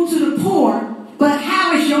the food to the poor, but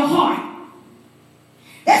how is your heart?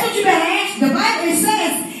 That's what you better ask. The Bible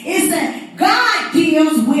says is that God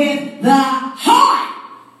deals with the heart.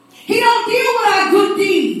 He don't deal with our good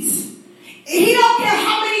deeds. He don't care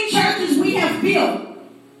how many churches we have built.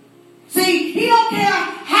 See, he don't care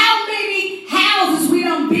how many houses we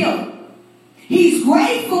done built. He's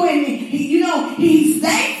grateful and he's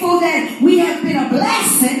thankful that we have been a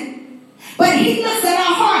blessing. But he looks at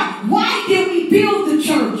our heart. Why did we build the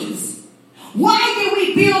churches? Why did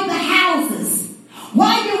we build the houses?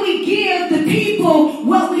 Why did we give the people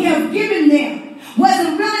what we have given them? Was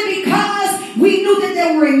it really because we knew that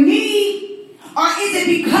they were in need? Or is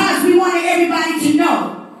it because we wanted everybody to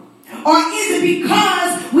know? Or is it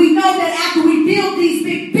because we know that after we build these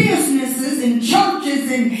big businesses and churches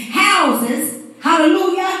and houses,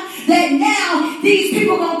 hallelujah, that now these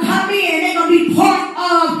people are going to come in and they're going to be part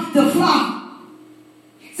of the flock?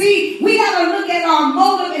 See, we got to look at our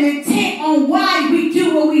motive and intent on why we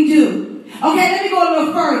do what we do. Okay, let me go a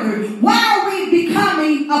little further. Why are we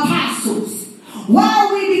becoming apostles? Why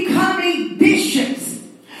are we becoming bishops?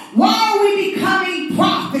 Why are we becoming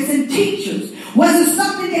prophets and teachers? Was it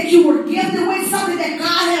something that you were gifted with? Something that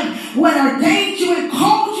God had ordained you and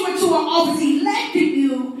called you into an office, elected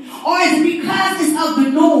you? Or is it because it's of the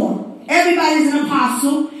norm? Everybody's an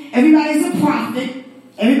apostle. Everybody's a prophet.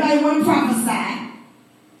 Everybody want to prophesy.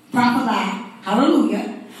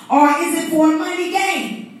 Hallelujah. Or is it for money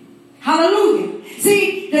gain? Hallelujah.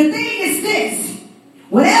 See, the thing is this.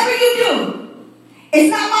 Whatever you do, it's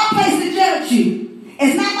not my place to judge you.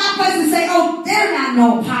 It's not my place to say, oh, they're not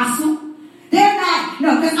no apostle. They're not,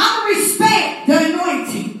 no, because I'm going to respect the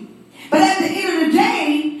anointing. But at the end of the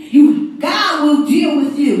day, God will deal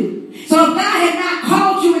with you. So if God had not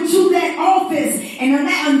called you into that office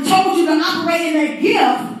and told you to operate in that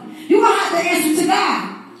gift, you're going to have to answer to God.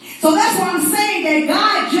 So that's why I'm saying that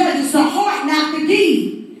God judges the heart, not the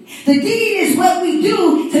deed. The deed is what we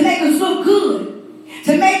do to make us look good,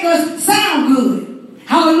 to make us sound good.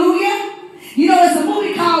 Hallelujah. It's a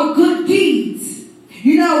movie called Good Deeds,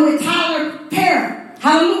 with Tyler Perry.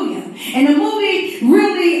 Hallelujah. And the movie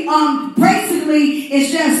really basically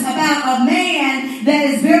is just about a man that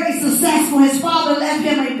is very successful. His father left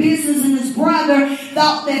him a business and his brother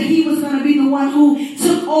thought that he was going to be the one who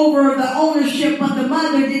took over the ownership, but the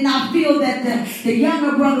mother did not feel that the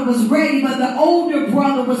younger brother was ready, but the older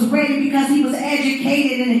brother was ready because he was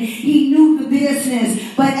educated and he knew the business.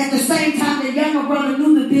 But at the same time, the younger brother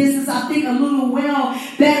knew the business, I think, a little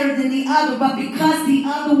better than the other. But because the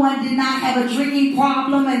other one did not have a drinking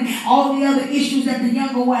problem and all the other issues that the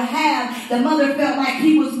younger one had, the mother felt like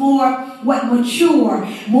he was more mature,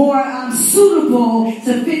 more suitable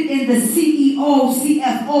to fit in the CEO,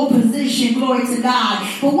 CFO position. Glory to God.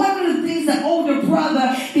 But one of the things the older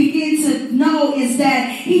brother began to know is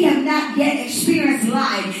that he had not yet experienced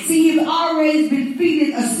life. See, he'd always been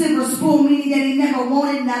feeded a silver spoon, meaning that he never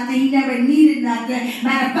wanted nothing, he never needed nothing.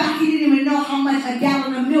 Matter of fact, he didn't even know how much a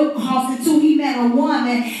gallon of milk cost until he met a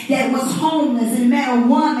woman that was homeless and met a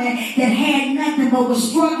woman that had nothing but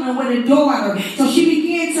was struggling with a daughter. So she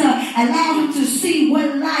began to allow him to see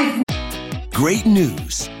what life. Great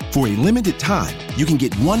news. For a limited time, you can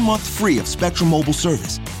get 1 month free of Spectrum Mobile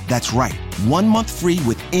service. That's right, 1 month free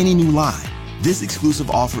with any new line. This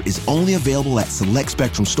exclusive offer is only available at select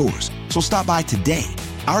Spectrum stores, so stop by today.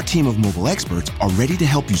 Our team of mobile experts are ready to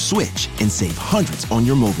help you switch and save hundreds on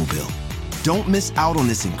your mobile bill. Don't miss out on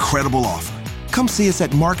this incredible offer. Come see us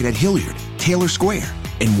at Market at Hilliard, Taylor Square,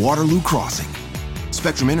 and Waterloo Crossing.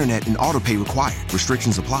 Spectrum Internet and autopay required.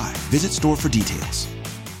 Restrictions apply. Visit store for details.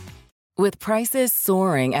 With prices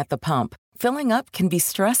soaring at the pump, filling up can be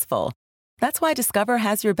stressful. That's why Discover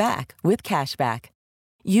has your back with cashback.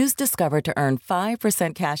 Use Discover to earn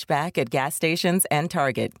 5% cash back at gas stations and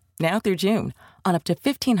Target, now through June, on up to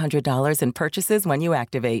 $1,500 in purchases when you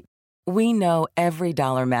activate. We know every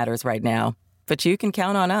dollar matters right now, but you can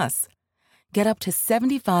count on us. Get up to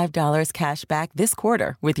 $75 cash back this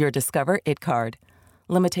quarter with your Discover It card.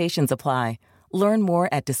 Limitations apply. Learn more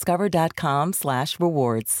at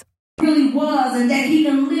discover.com/rewards. Really was, and that he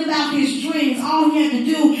can live out his dreams. All he had to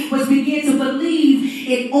do was begin to believe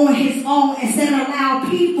it on his own instead of allow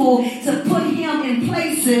people to put him in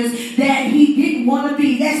places that he didn't want to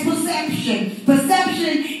be. That's perception.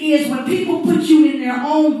 Perception is when people put you in their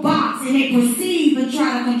own box and they perceive and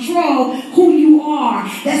try to control who you are.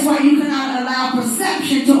 That's why you cannot allow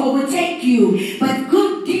perception to overtake you. But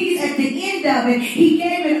good deeds at the end of it, he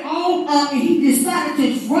gave it all up and he decided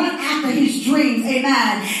to run after his dreams.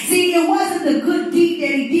 Amen. See, it wasn't the good deed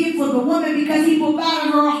that he did for the woman because he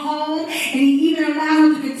provided her a home and he even allowed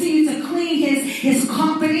her to continue to clean his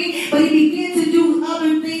company, but he began to do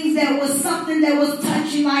other things that was something that was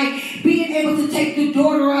touching, like being able to take the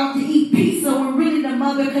daughter out to eat pizza when really the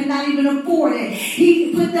mother could not even afford it.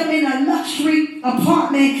 He put them in a luxury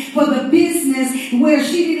apartment for the business where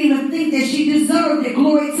she didn't even think that she deserved it.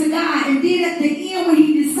 Glory to God. And then at the end, when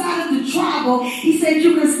he decided to travel, he said,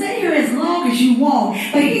 you can stay here as long as you want.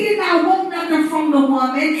 But he did not want nothing from the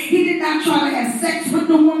woman. He did not try to have sex with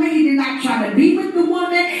the woman. He did not try to be with the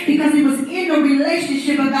woman because he was in a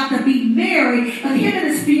relationship about to be married. But him and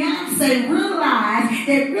his fiance realized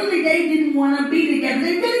that really they didn't want to be together.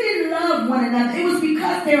 They really didn't love one another. It was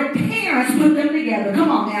because their parents put them together. Come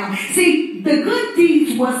on now. See, the good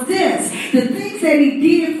deeds was this. The things that he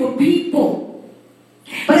did for people.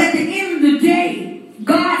 But at the end of the day,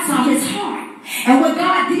 God saw his heart. And what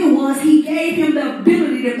God did was he gave him the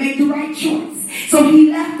ability to make the right choice. So he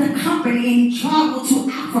left the company and he traveled to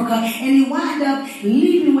Africa and he wound up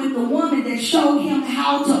leaving with the woman that showed him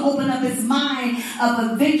how to open up his mind of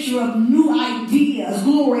a venture of new ideas.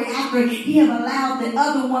 Glory. After he had allowed the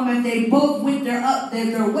other woman, they both went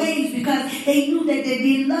their ways because they knew that they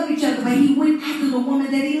didn't love each other. But he went after the woman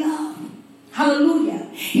that he loved. Hallelujah.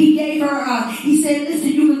 He gave her, he said, listen,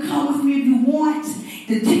 you can come with me if you want.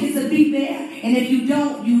 The tickets will be there. And if you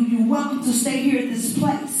don't, you're welcome to stay here at this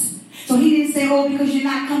place. So he didn't say, oh, because you're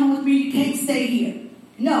not coming with me, you can't stay here.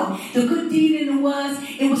 No, the good deed in it was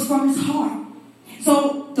from his heart.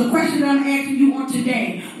 So the question that I'm asking you on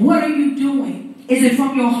today, what are you doing? Is it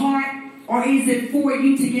from your heart or is it for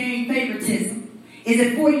you to gain favoritism? Is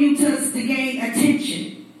it for you to gain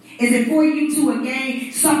attention? Is it for you to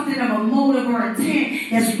gain something of a motive or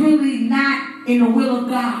intent that's really not in the will of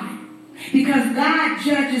God? Because God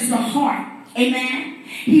judges the heart. Amen.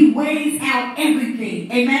 He weighs out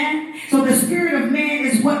everything. Amen. So the spirit of man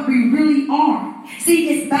is what we really are. See,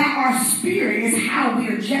 it's by our spirit is how we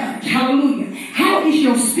are judged. Hallelujah. How is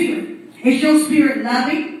your spirit? Is your spirit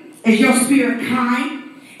loving? Is your spirit kind?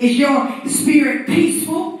 Is your spirit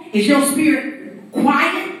peaceful? Is your spirit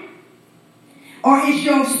quiet? Or is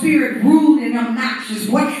your spirit rude and obnoxious?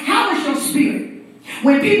 How is your spirit?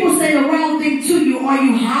 When people say the wrong thing to you, are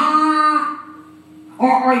you high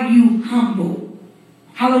or are you humble?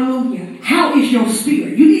 Hallelujah. How is your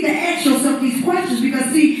spirit? You need to ask yourself these questions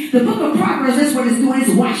because, see, the book of Proverbs, that's what it's doing.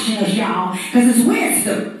 It's washing us, y'all, because it's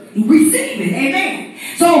wisdom. Receive it. Amen.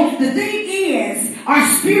 So the thing is, our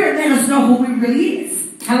spirit let us know who we really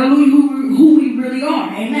is. Hallelujah. Who we really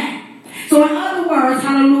are. Amen. So in other words,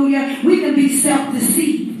 hallelujah, we can be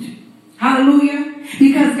self-deceived. Hallelujah.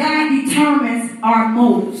 Because God determines our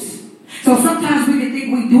motives. So sometimes we can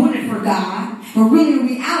think we're doing it for God, but really in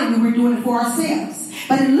reality we're doing it for ourselves.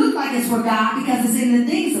 But it looks like it's for God because it's in the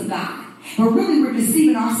things of God. But really we're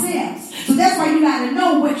deceiving ourselves. So that's why you got to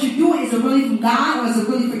know what you're doing. Is it really from God or is it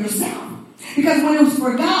really for yourself? Because when it's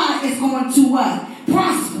for God, it's going to what?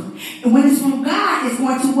 Prosper. And when it's from God, it's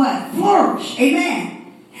going to what? Flourish.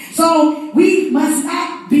 Amen. So we must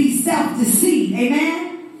not be self-deceived.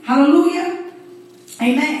 Amen. Hallelujah.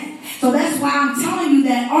 Amen. So that's why I'm telling you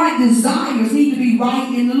that our desires need to be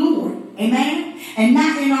right in the Lord. Amen. And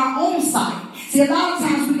not in our own sight. See, a lot of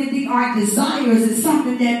times we can think our desires is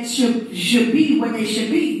something that should be what they should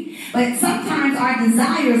be. But sometimes our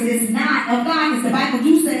desires is not of God. Because the Bible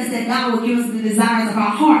do says that God will give us the desires of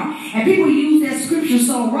our heart. And people use that scripture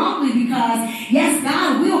so wrongly because, yes,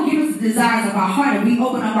 God will give us the desires of our heart if we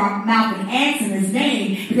open up our mouth and ask in his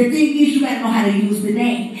name. But the thing is, you got to know how to use the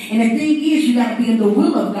name. And the thing is, you got to be in the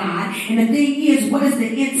will of God. And the thing is, what is the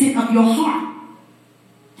intent of your heart?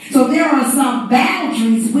 So there are some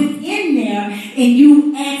boundaries within there in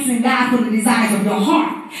you asking God for the desires of your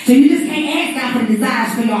heart. So you just can't ask God for the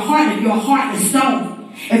desires for your heart if your heart is stony.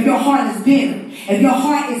 if your heart is bitter, if your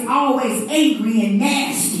heart is always angry and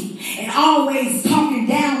nasty and always talking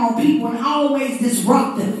down on people and always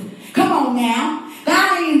disruptive. Come on now.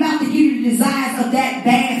 God ain't about to give you the desires of that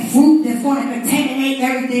bad fruit that's going to contaminate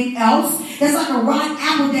everything else. That's like a rotten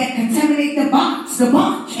apple that contaminates the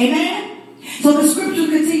bunch. Amen? So the scripture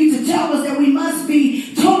continues to tell us that we must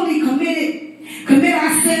be totally commit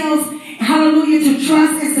ourselves, hallelujah, to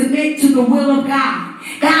trust and submit to the will of God.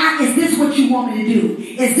 God, is this what you want me to do?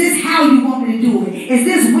 Is this how you want me to do it? Is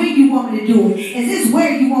this when you want me to do it? Is this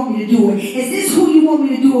where you want me to do it? Is this who you want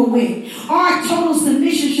me to do it with? Our total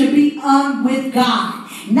submission should be with God,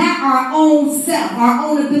 not our own self, our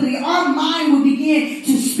own ability. Our mind will begin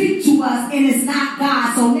to speak to us, and it's not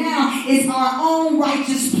God. So now it's our own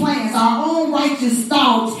righteous plans, our own righteous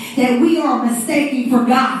thoughts that we are mistaking for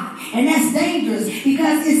God. And that's dangerous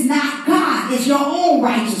because it's not God. It's your own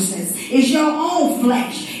righteousness. It's your own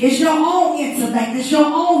flesh. It's your own intellect. It's your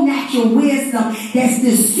own natural wisdom that's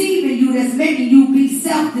deceiving you, that's making you be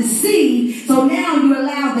self-deceived. So now you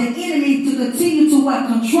allow the enemy to continue to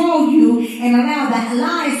control you and allow the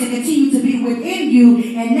lies to continue to be within you.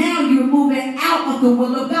 And now you're moving out of the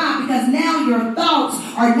will of God because now your thoughts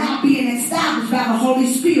are not being established by the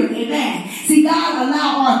Holy Spirit. Amen. See, God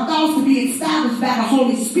allow our thoughts to be established by the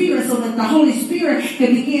Holy Spirit so that the Holy Spirit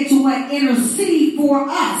can begin to intercede for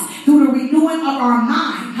us through the renewing of our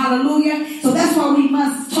mind. Hallelujah. So that's why we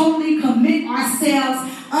must totally commit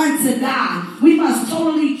ourselves unto God. We must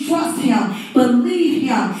totally trust Him, believe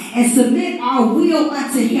Him, and submit our will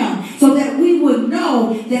unto Him so that we would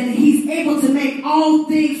know that He's able to make all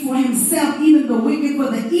things for Himself, even the wicked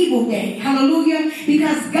for the evil day. Hallelujah.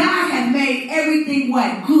 Because God had made everything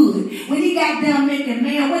what? Good. When He got done making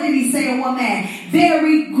man, what did He say in one man?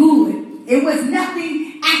 Very good. It was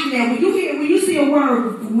nothing after that. When you see a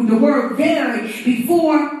word, the word very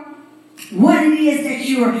before what it is that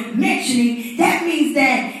you're mentioning, that means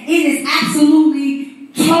that it is absolutely,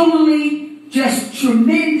 totally, just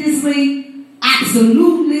tremendously,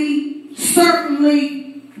 absolutely,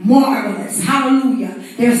 certainly marvelous. Hallelujah.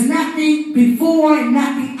 There's nothing before and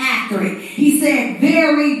nothing after it. He said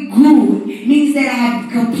very good. It means that I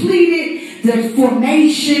have completed the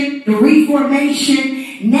formation, the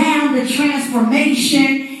reformation, now the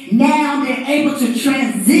transformation, now they're able to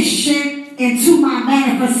transition into my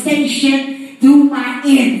manifestation through my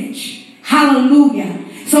image. Hallelujah.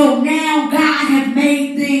 So now God has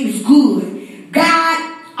made things good. God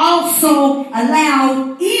also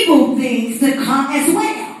allowed evil things to come as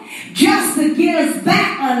well, just to get us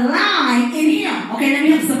back aligned in Him. Okay, let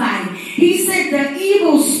me help somebody. He sent the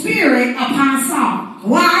evil spirit upon Saul.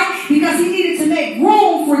 Why? Because He needed to make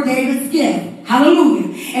room for David's gift. Hallelujah.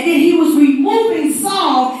 And then He was removing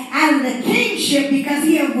Saul out of the kingship because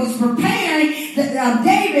He was preparing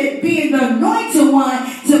David, being the anointed one,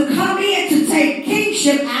 to come in to take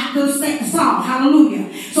kingship after Saul. Hallelujah.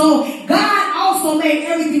 So God also made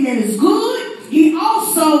everything that is good. He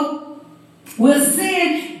also will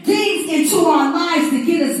send things into our lives to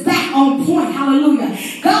get us back on point. Hallelujah.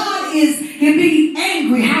 God can be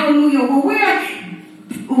angry. Hallelujah.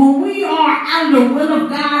 When we are out of the will of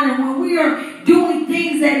God and when we are doing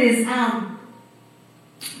things that is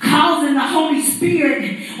causing the Holy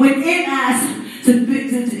Spirit within us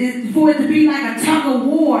for it to be like a tug of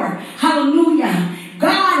war. Hallelujah.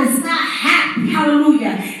 God is not happy.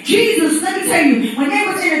 Hallelujah. Jesus, let me tell you, when they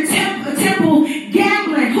was in a temple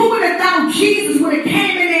gambling, who would have thought Jesus would have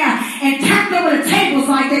came in there and turned over the tables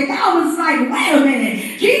like that? That was like, wait a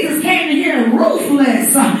minute. Jesus came in here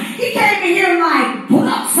ruthless. He came in here like, what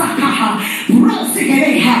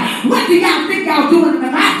do y'all think y'all doing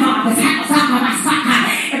in my father's house?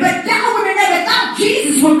 But y'all would have never thought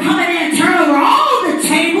Jesus would come in and turn over all the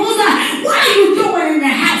tables. What are you doing in the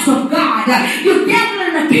house of God? You're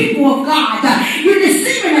gambling the people of God. You're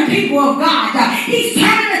deceiving the people of God. He's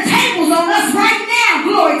turning the tables on us right now.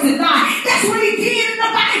 Glory to God. That's what He did in the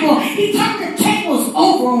Bible. He turned the tables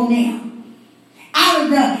over on them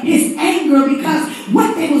out of His anger, because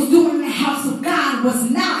what they was doing in the house of God was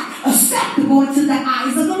not acceptable into the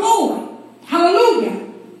eyes of the Lord. Hallelujah.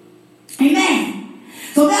 Amen.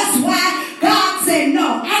 So that's why God said,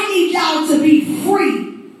 no, I need y'all to be free.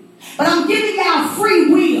 But I'm giving y'all free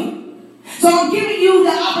will. So I'm giving you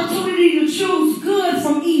the opportunity to choose good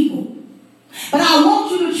from evil. But I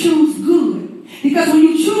want you to choose good. Because when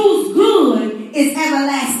you choose good, it's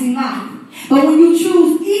everlasting life. But when you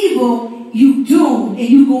choose evil, you doom and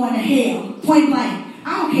you going to hell. Point blank.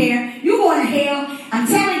 I don't care. You going to hell. I'm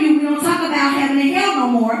telling you, we don't talk about heaven and hell no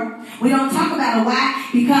more. We don't talk about it. Why?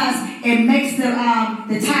 Because it makes the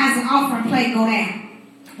tithes and offering plate go down.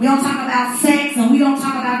 We don't talk about sex, and we don't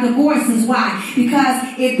talk about divorces. Why?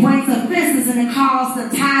 Because it brings offenses and it causes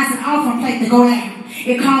the tithes and offering plate to go down.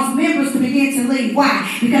 It causes members to begin to leave.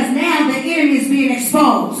 Why? Because now the enemy is being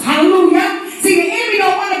exposed. Hallelujah. See, the enemy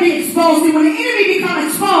don't want to be exposed. See, when the enemy becomes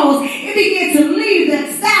exposed, it begins to leave the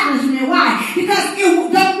establishment. Why? Because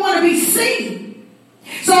it don't want to be seen.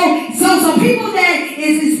 So people that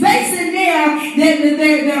is basing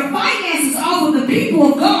their finances off of the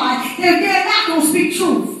people of God, they're not going to speak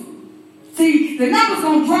truth. See, the numbers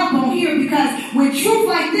going to drop on here because when truth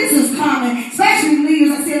like this is coming, especially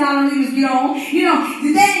leaders, I see a lot of leaders get on, they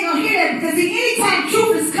ain't going to hear that because anytime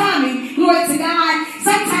truth is coming, glory to God,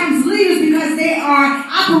 sometimes leaders, because they are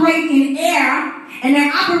operating in error and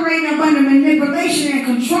they're operating up under manipulation and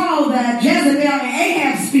control, the Jezebel and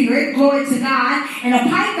Ahab spirit, glory to God, and a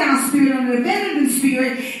Python spirit and the Benedict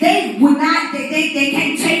spirit, they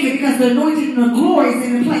can't take it because the anointing and the glory is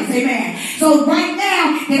in the place. Amen. So right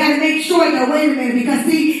now, they got to make sure that, wait a minute, because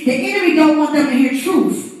see, the enemy don't want them to hear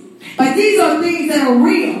truth. But these are things that are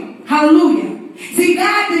real. Hallelujah. See,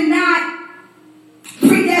 God did not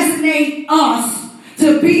predestinate us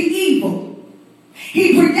to be evil.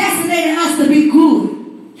 He predestinated us to be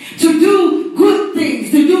good, to do good things,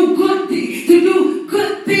 to do good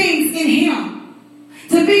things in Him,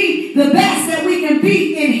 to be the best that we can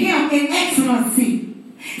be in Him in excellency.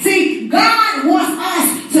 See, God wants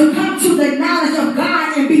us to come to the knowledge of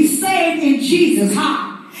God and be saved in Jesus.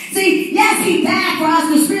 See, yes, He died for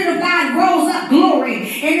us. The Spirit of God rose up, glory,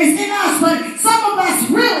 and it's in us, but some of us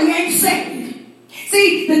really ain't saved.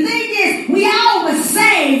 See, the thing is, we all were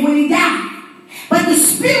saved when He died. But the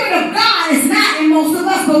Spirit of God is not in most of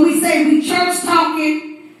us, but we say we church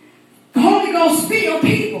talking, the Holy Ghost filled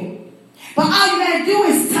people. But all you got to do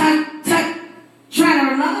is try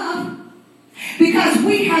to love. Because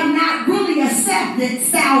we have not really accepted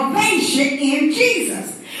salvation in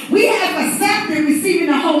Jesus. We have accepted receiving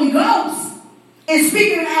the Holy Ghost and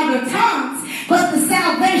speaking in other tongues, but the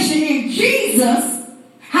salvation in Jesus,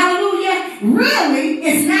 hallelujah, really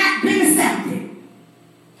is not been accepted.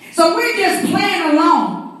 So we're just playing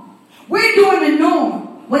along. We're doing the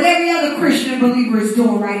norm, what every other Christian believer is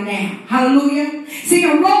doing right now. Hallelujah. See,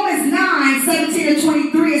 in Romans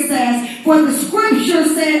 9:17-23 it says, "For the scripture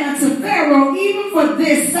said unto Pharaoh, even for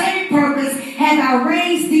this same purpose have I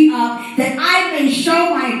raised thee up, that I may show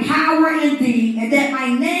my power in thee, and that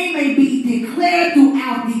my name may be declared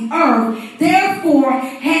throughout the earth. Therefore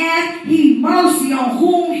have he mercy on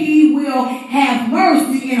whom he will have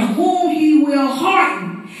mercy, and whom he will harden.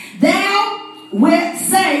 Thou wilt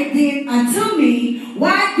say then unto me,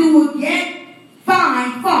 why do we yet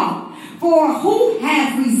find fault? For who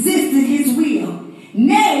hath resisted his will?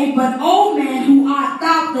 Nay, but, O man, who art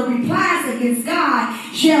thou the replies against God,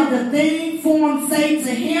 shall the thing formed say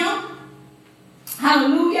to him,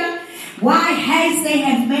 hallelujah, why haste they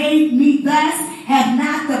have made me thus? Have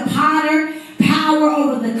not the potter power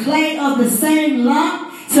over the clay of the same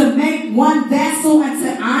lump, to make one vessel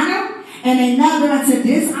unto honor and another unto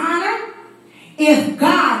dishonor? If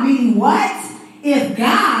God," meaning what? "If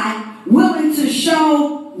God, willing to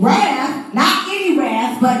show wrath," not any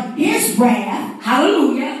wrath, but His wrath,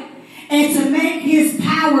 hallelujah, "and to make His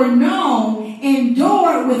power known,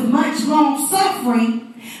 endured with much long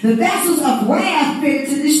suffering the vessels of wrath fitted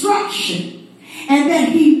to destruction, and that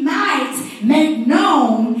He might make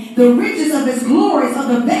known the riches of His glories of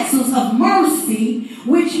the vessels of mercy,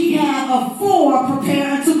 which He hath afore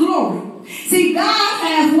prepared unto glory." See, God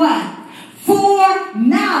has what?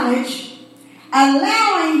 Foreknowledge,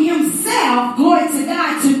 allowing Himself, glory to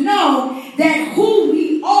God, to know that who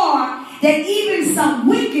we are, that even some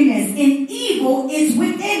wickedness and evil is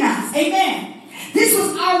within us. Amen. This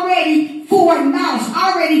was already foreknowledge,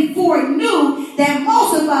 already foreknew that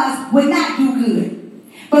most of us would not do good,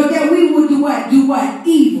 but that we would do what? Do what?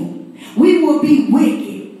 Evil. We will be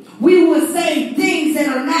wicked. We will say things that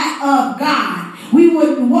are not of God. We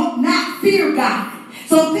would not fear God.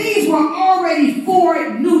 So these were already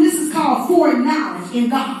foreknew. This is called foreknowledge in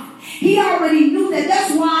God. He already knew that.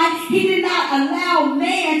 That's why He did not allow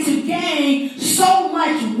man to gain so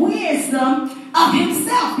much wisdom of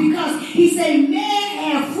himself, because He said men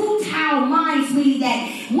have futile minds, meaning that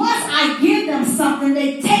once I give them something,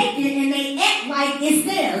 they take it and they act like it's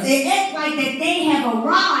theirs. They act like that they have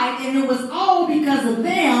arrived and it was all because of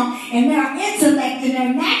them and their intellect and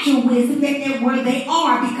their natural wisdom, that they're where they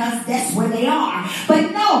are because that's where they are.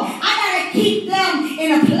 But no, I gotta keep them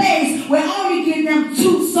in a place where I only give them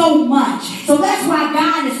so much. So that's why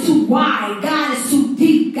God is too wide, God is too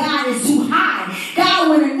deep, God is too high. God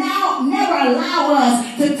would never allow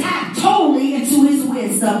us to tap totally into His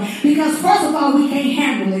wisdom, because first of all, we can't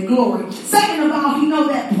handle it, glory. Second of all, He knows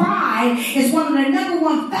that pride is one of the number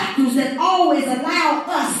one factors that always allow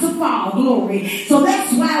us to fall. Glory. So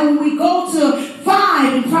that's why when we go to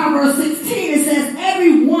 5 in Proverbs 16, it says,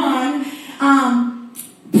 everyone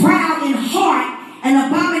proud in heart, an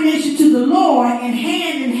abomination to the Lord, and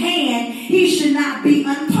hand in hand, he should not be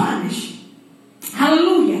unpunished.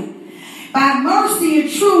 Hallelujah. By mercy and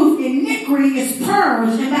truth, iniquity is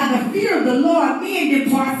purged, and by the fear of the Lord, men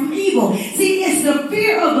depart from evil. See, it's the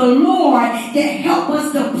fear of the Lord that helps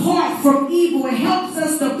us depart from evil. It helps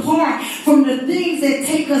us depart from the things that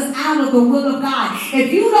take us out of the will of God.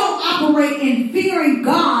 If you don't operate in fearing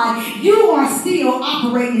God, you are still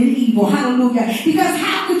operating in evil. Hallelujah. Because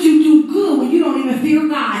how could you do good when you don't even fear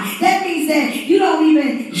God? That means that you don't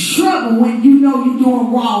even struggle when you know you're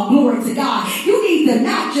doing wrong. Glory to God. You need to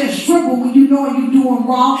not just struggle when you know you're doing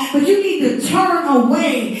wrong, but you need to turn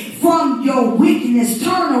away from your wickedness.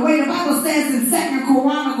 Turn away. The Bible says in 2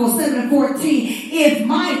 Chronicles 7:14, if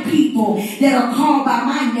my people that are called by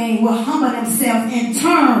my name will humble themselves and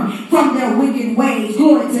turn from their wicked ways.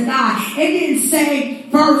 Glory to God. It didn't say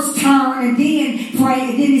first turn and then pray.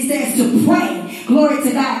 And then it says to pray. Glory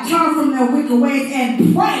to God. Turn from their wicked ways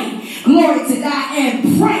and pray. Glory to God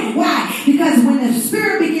and pray. Why? Because when the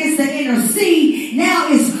Spirit begins to intercede, now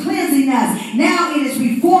it's cleansing us. Now it is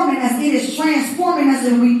reforming us. It is transforming us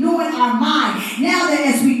and renewing our mind. Now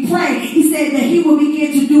that as we pray, he said that he will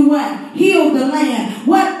begin to do what? Heal the land.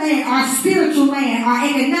 What land? Our spiritual land, our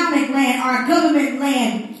economic land, our government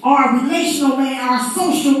land, our relational land, our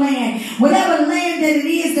social land, whatever land that it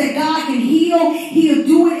is that God can heal, he'll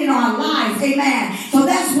do it in our lives. Amen. So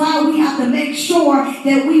that's why we have to make sure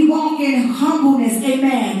that we walk in humbleness.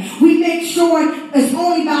 Amen. We make sure it's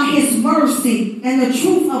only by his mercy and the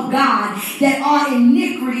truth of God that our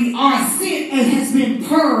iniquity, our sin has been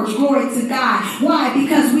purged. Glory to God. Why?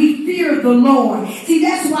 Because we fear the Lord. See,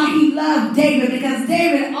 that's why he loved David, because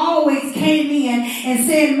David always came in and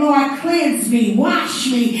said, Lord, cleanse me, wash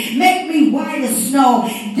me, make me white as snow.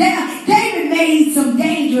 David made some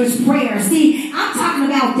dangerous prayers. See, I'm talking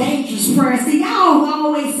about dangerous prayers. See, y'all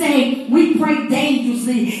always say we pray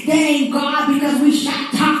dangerously. That ain't God because we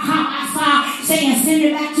shot top outside saying send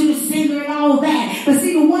it back to the sender and all that. But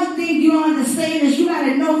see, the one thing you don't understand is you got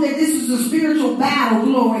to know that this is a spiritual battle,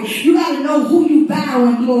 glory. You got to know who you battle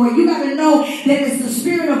in, glory. You got to know that it's the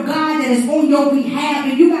Spirit of God that is on your behalf,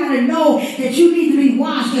 and you got to know that you need to be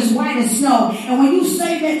washed as white as snow. And when you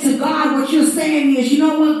say that to God, what you're saying is, you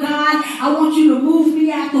know what, God, I want you to move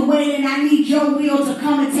me out the way, and I need your will to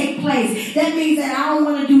come and take place. That means that I don't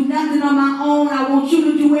want to do nothing on my own. I want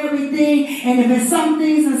you to do everything. And if there's some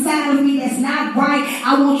things inside of me that's not right,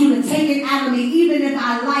 I want you to take it out of me, even if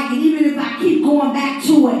I like it, even if I keep going back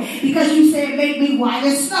to it, because you said make me white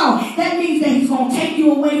as snow. That means that he's going to take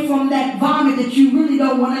you away from that vomit that you really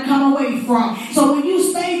don't want to come away from. So when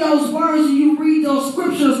you say those words and you read those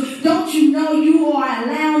scriptures, don't you know you are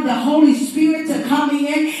allowing the Holy Spirit to come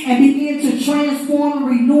in and begin to transform the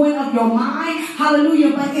renewing of your mind?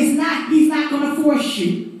 Hallelujah. But he's not going to force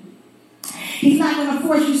you. He's not going to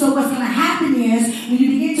force you. So what's going to happen is when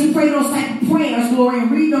you begin to pray those type of prayers, glory,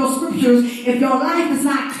 and read those scriptures, if your life is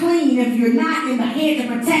not clean, if you're not in the hedge of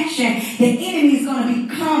protection, the enemy is going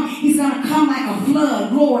to he's going to come like a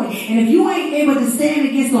flood, glory. And if you ain't able to stand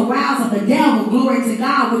against the wiles of the devil, glory to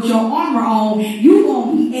God, with your armor on, you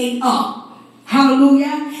won't be ate up.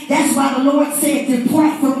 Hallelujah. That's why the Lord said,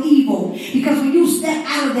 depart from evil. Because when you step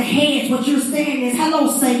out of the hedge, what you're saying is, hello,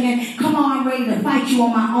 Satan, come on, I'm ready to fight you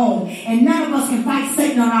on my own. And none of us can fight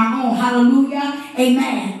Satan on our own. Hallelujah.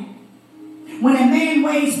 Amen. When a man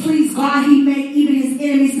ways please God, he makes even his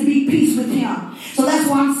enemies to be peace with him. So that's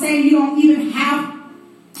why I'm saying you don't even have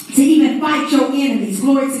to even fight your enemies.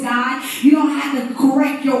 Glory to God. You don't have to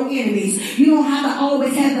correct your enemies. You don't have to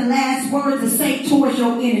always have the last word to say towards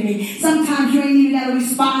your enemy. Sometimes you ain't even got to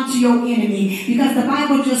respond to your enemy, because the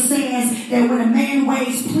Bible just says that when a man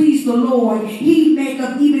ways please the Lord, he make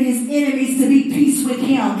up even his enemies to be peace with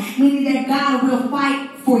him, meaning that God will fight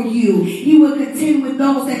for you. He will contend with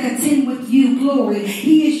those that contend with you. Glory.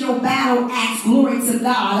 He is your battle axe. Glory to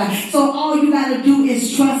God. So all you got to do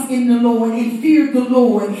is trust in the Lord and fear the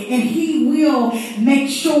Lord, and he will make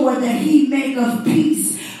sure that he make us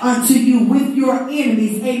peace unto you with your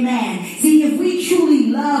enemies. Amen. See, if we truly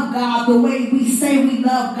love God the way we say we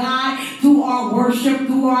love God, through our worship,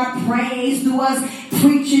 through our praise, through us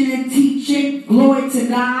preaching and teaching, glory to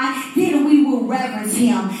God, then we will reverence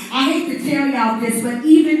him. I hate to tell y'all this, but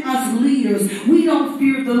even us leaders, we don't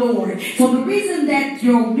fear the Lord. So the reason that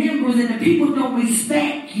your members and the people don't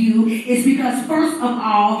respect you is because, first of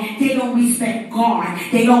all, they don't respect God.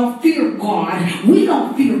 They don't fear God. We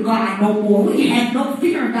don't fear God no more. We have no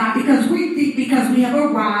fear of God because we have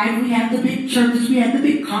arrived, we have churches, we have the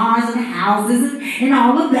big cars and the houses and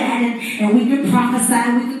all of that, and we can prophesy,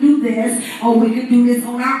 we can do this, or we can do this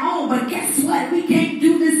on our own. But guess what? We can't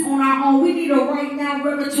do this on our own. We need a right now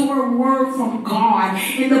revelatory word from God.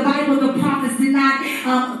 In the Bible, the prophets did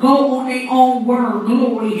not go on their own word,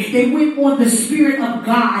 glory. They went on the Spirit of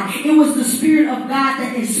God. It was the Spirit of God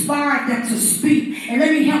that inspired them to speak. And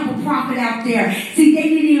let me help a prophet out there. See, they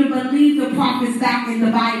didn't even believe the prophets back in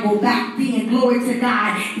the Bible, back then, glory to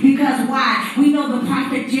God. Because why? We know the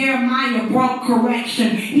prophet Jeremiah brought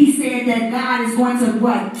correction. He said that God is going to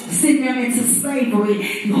what? Send them into slavery.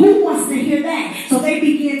 Who wants to hear that? So they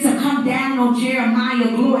began to come down on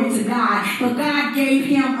Jeremiah, glory to God. But God gave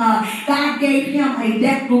him a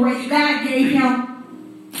declaration. God gave him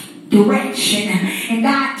direction, and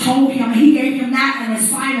God told him, he gave him not an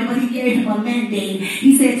assignment, but he gave him a mandate.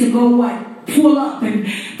 He said to go what? Pull up and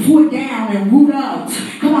pull down and root out.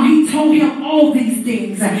 Come on, he told him all these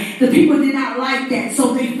things. The people did not like that,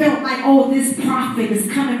 so they felt like, oh, this prophet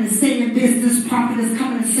is coming and saying this prophet is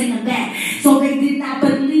coming and saying that. So they did not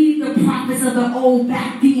believe the prophets of the old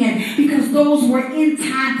back then, because those were end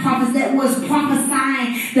time prophets that was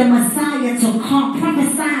prophesying the Messiah to come,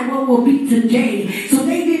 prophesying what will be today. So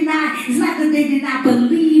they did not, it's not that they did not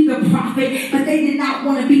believe the prophet, but they did not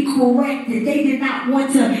want to be corrected. They did not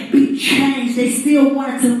want to be changed. They still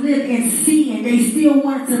wanted to live in sin. They still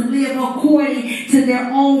wanted to live according to their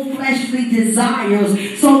own fleshly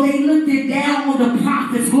desires. So they looked it down on the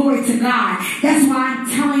prophets. Glory to God. That's why I'm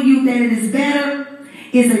telling you that it is better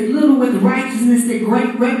is a little with righteousness than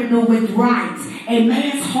great revenue with rights. A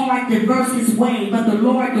man's heart diverts his way, but the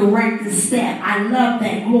Lord directs his step. I love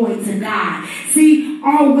that. Glory to God. See,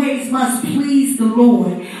 our ways must please the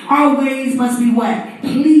Lord. Our ways must be what?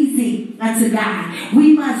 Pleasing unto God.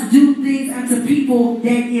 We must do things unto people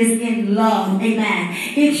that is in love. Amen.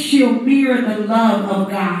 It shall mirror the love of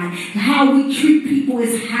God. How we treat people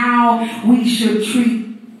is how we should treat.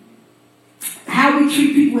 How we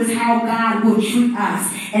treat people is how God will treat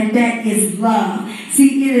us. And that is love.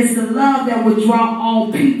 See, it is the love that will draw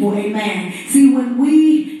all people. Amen. See, when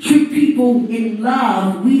we treat people in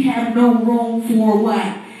love, we have no room for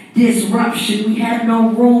what? Disruption. We have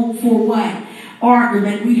no room for what?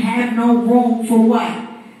 Argument. We have no room for what?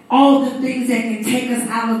 All the things that can take us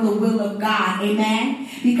out of the will of God. Amen.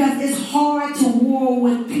 Because it's hard to war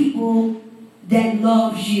with people that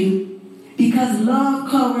loves you. Because love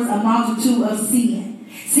covers a multitude of sin.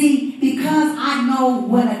 See, because I know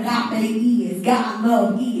what agape is, God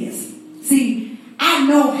love is. See, I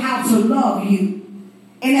know how to love you.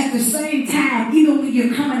 And at the same time, even when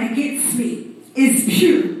you're coming against me, it's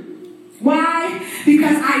pure. Why?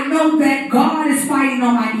 Because I know that God is fighting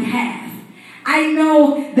on my behalf. I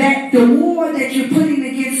know that the war that you're putting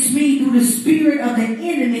against me through the spirit of the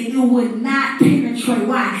enemy, it would not penetrate.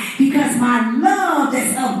 Why? Because my love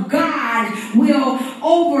that's of God will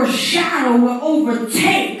overshadow, will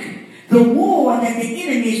overtake the war that the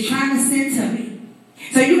enemy is trying to send to me.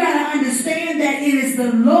 So you got to understand that it is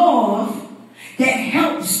the love that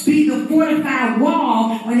helps be the fortified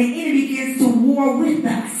wall when the enemy gets to war with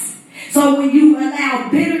us. So when you allow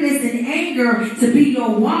bitterness and anger to be your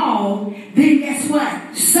wall, then guess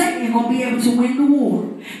what? Satan is going to be able to win the war.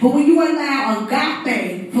 But when you allow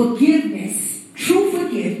agape, forgiveness, true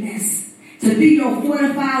forgiveness, to be your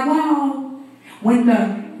fortified wall, when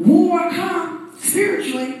the war comes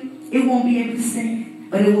spiritually, it won't be able to stand,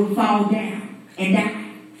 but it will fall down and die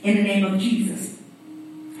in the name of Jesus.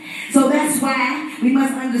 So that's why we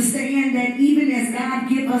must understand that even as God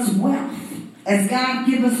give us wealth, as God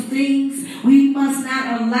give us things, we must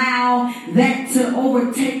not allow that to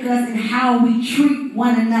overtake us in how we treat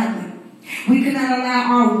one another. We cannot allow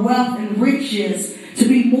our wealth and riches to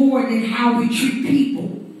be more than how we treat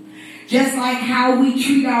people. Just like how we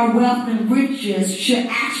treat our wealth and riches should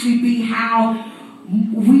actually be how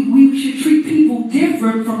we should treat people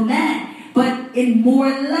different from that, but in more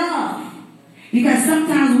love. Because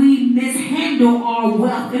sometimes we mishandle our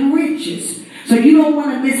wealth and riches. So you don't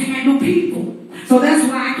want to mishandle people. So that's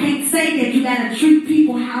why I can't say that you got to treat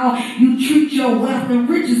people how you treat your wealth and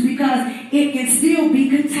riches, because it can still be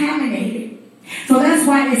contaminated. So that's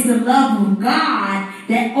why it's the love of God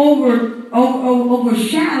that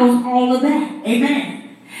overshadows all of that.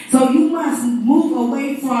 Amen. So you must move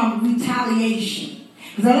away from retaliation.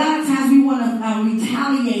 Because a lot of times we want to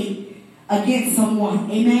retaliate against someone.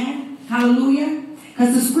 Amen. Hallelujah.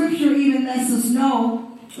 Because the scripture even lets us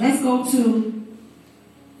know. Let's go to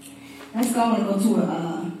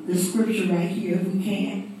the scripture right here if we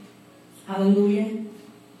can. Hallelujah.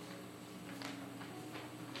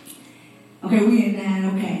 Okay, we in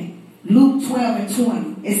 9. Okay. Luke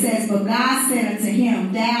 12:20. It says, but God said unto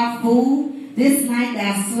him, thou fool, This night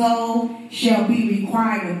thy soul shall be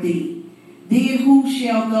required of thee. Then who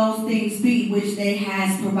shall those things be which they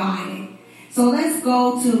has provided? So let's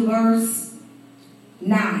go to verse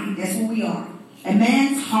 9. That's where we are. A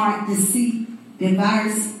man's heart deceit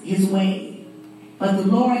devours his way, but the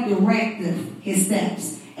Lord directeth his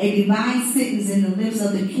steps. A divine sentence in the lips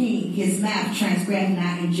of the king, his mouth transgress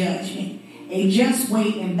not in judgment. A just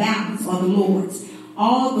weight and balance are the Lord's.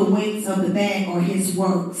 All the weights of the bag are his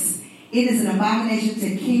works. It is an abomination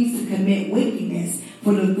to kings to commit wickedness,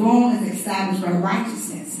 for the throne is established by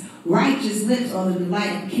righteousness. Righteous lips are the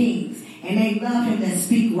delight of kings, and they love him that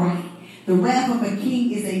speak right. The wrath of a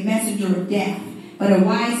king is a messenger of death, but a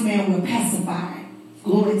wise man will pacify it.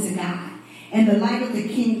 Glory to God. And the light of the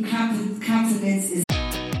king countenance is...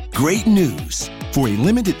 Great news. For a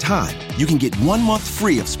limited time, you can get 1 month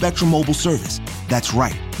free of Spectrum Mobile service. That's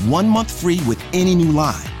right, 1 month free with any new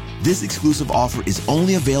line. This exclusive offer is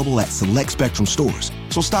only available at select Spectrum stores,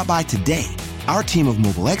 so stop by today. Our team of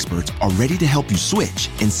mobile experts are ready to help you switch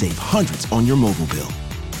and save hundreds on your mobile bill.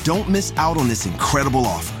 Don't miss out on this incredible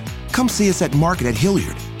offer. Come see us at Market at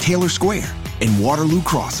Hilliard, Taylor Square, and Waterloo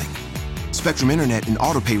Crossing. Spectrum Internet and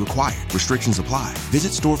autopay required. Restrictions apply.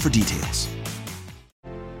 Visit store for details.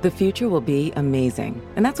 The future will be amazing,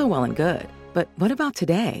 and that's all well and good. But what about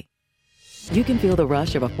today? You can feel the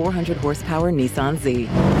rush of a 400-horsepower Nissan Z,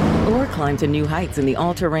 or climb to new heights in the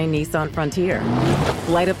all-terrain Nissan Frontier.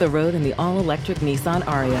 Light up the road in the all-electric Nissan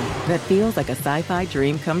Ariya that feels like a sci-fi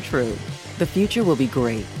dream come true. The future will be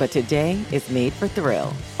great, but today is made for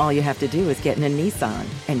thrill. All you have to do is get in a Nissan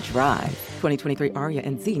and drive. 2023 Ariya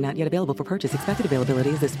and Z not yet available for purchase. Expected availability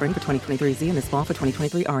is this spring for 2023 Z and this fall for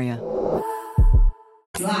 2023 Ariya.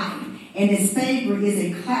 Life, and his favor is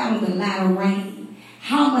a cloud of the latter rain.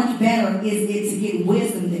 How much better is it to get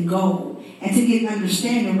wisdom than gold, and to get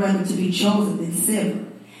understanding rather to be chosen than silver?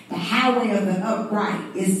 The highway of the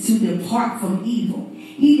upright is to depart from evil.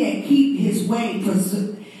 He that keep his way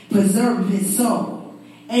preserve his soul.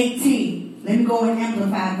 18. Let me go in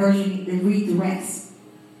Amplified version and read the rest.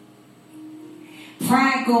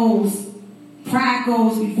 Pride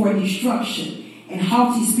goes before destruction, and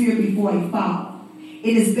haughty spirit before a fall.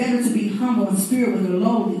 It is better to be humble in spirit with the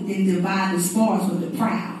lowly than divide the spoils with the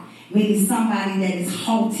proud, meaning somebody that is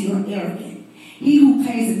haughty or arrogant. He who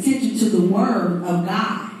pays attention to the word of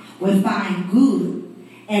God will find good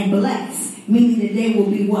and blessed, meaning that they will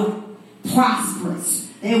be what? Prosperous.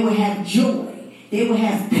 They will have joy. They will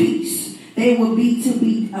have peace. They will be to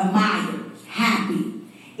be admired, happy.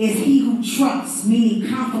 Is he who trusts, meaning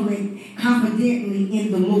confidently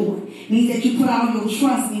in the Lord. Means that you put all your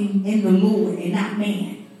trust in the Lord and not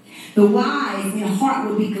man. The wise in heart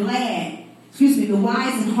will be the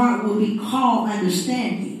wise in heart will be called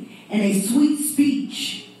understanding, and a sweet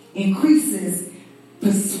speech increases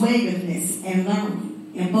persuasiveness and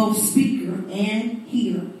learning in both speaker and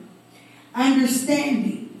hearer.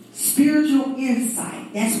 Understanding, spiritual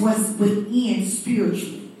insight, that's what's within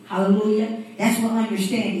spiritually. Hallelujah. That's what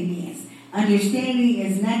understanding is. Understanding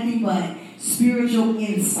is nothing but spiritual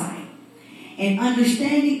insight. And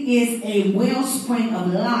understanding is a wellspring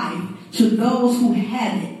of life to those who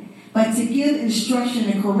have it. But to give instruction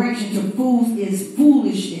and correction to fools is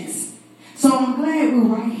foolishness. So I'm glad we're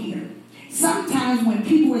right here. Sometimes when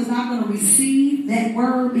people is not going to receive that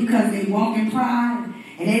word because they walk in pride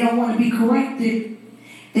and they don't want to be corrected,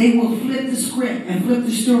 they will flip the script and flip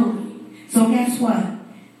the story. So guess what?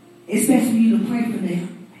 It's best for you to pray for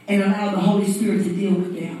them and allow the Holy Spirit to deal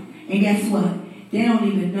with them. And guess what? They don't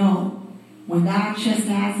even know. When God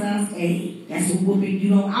chastises us, hey, that's a whooping. You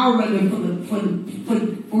know, I'd rather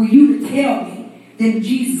for you to tell me than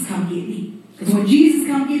Jesus come get me. Because when Jesus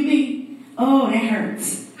come get me, oh, that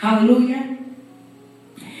hurts. Hallelujah.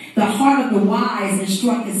 The heart of the wise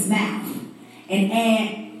instruct his mouth and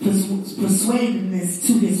add persuasiveness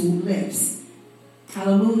to his lips.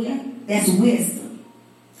 Hallelujah. That's wisdom.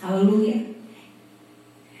 Hallelujah.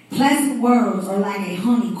 Pleasant words are like a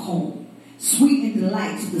honeycomb, sweet and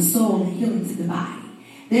delight to the soul and healing to the body.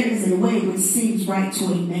 There is a way which seems right to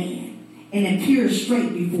a man and appears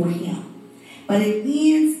straight before him. But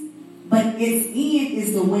its end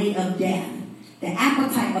is the way of death. The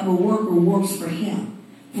appetite of a worker works for him,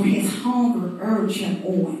 for his hunger urge him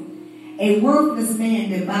on. A worthless man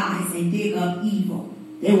devise and dig up evil.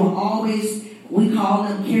 They were always, we call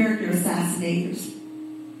them character assassinators,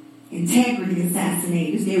 integrity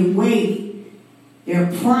assassinators. They're waiting.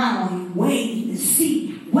 They're prowling, waiting to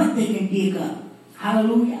see what they can dig up.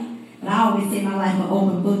 Hallelujah. But I always say my life an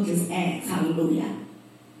open book, just ask. Hallelujah.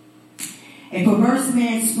 A perverse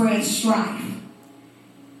man spreads strife.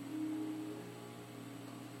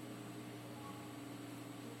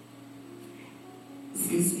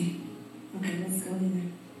 Excuse me. Okay, let's go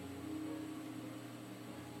in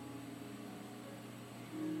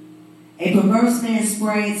there. A perverse man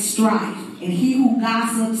spreads strife, and he who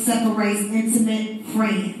gossips separates intimate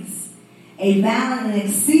friends. A violent and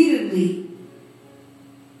exceedingly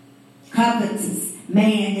covetous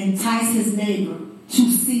man entice his neighbor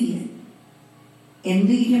to sin and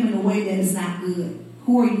lead him in a way that is not good.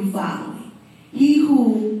 Who are you following? He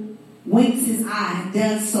who winks his eye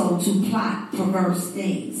does so to plot perverse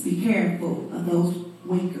things. Be careful of those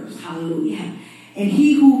winkers. Hallelujah. And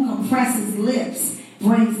he who compresses lips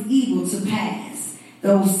brings evil to pass.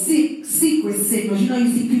 Those secret signals. You know,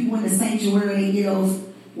 you see people in the sanctuary, they get those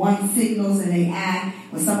one signals and they act.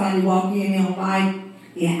 When somebody walk in, they don't like,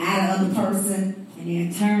 they eye the other person, and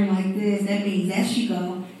they turn like this. That means there she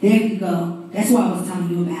go. There you go. That's what I was telling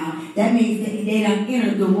you about. That means they done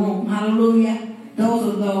entered the room. Hallelujah.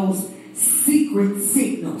 Those are those secret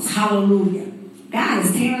signals. Hallelujah. God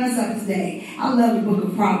is tearing us up today. I love the book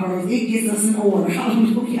of Proverbs. It gets us in order.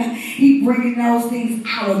 Hallelujah. He bringing those things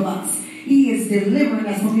out of us. He is delivering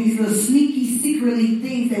us from these little sneaky, secretly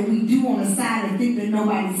things that we do on the side and think that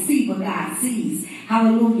nobody sees, but God sees.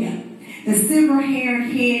 Hallelujah. The silver-haired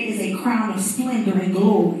head is a crown of splendor and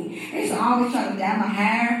glory. I used to always try to dye my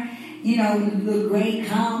hair, you know, with a little gray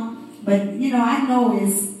comb. But, you know, I know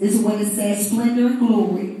it's what it says, splendor and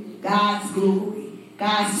glory, God's glory,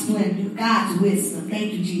 God's splendor, God's wisdom.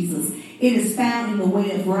 Thank you, Jesus. It is found in the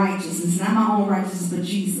way of righteousness, not my own righteousness, but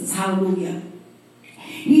Jesus. Hallelujah.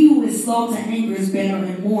 He who is slow to anger is better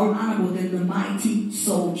and more honorable than the mighty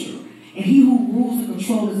soldier. And he who rules and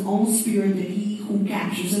controls his own spirit than he who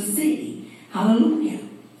captures a city. Hallelujah.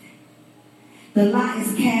 The lot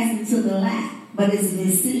is cast into the lap, but its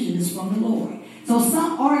decision is from the Lord. So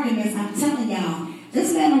some arguments, I'm telling y'all,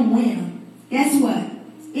 just let them win them. Guess what?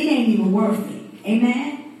 It ain't even worth it.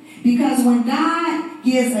 Amen? Because when God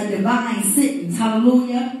gives a divine sentence,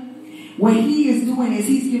 hallelujah, what he is doing is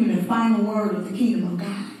he's giving the final word of the kingdom of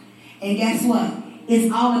God. And guess what?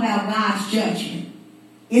 It's all about God's judgment.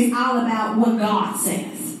 It's all about what God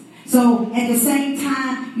says. So at the same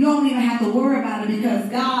time, you don't even have to worry about it because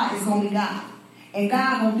God is going to be God. And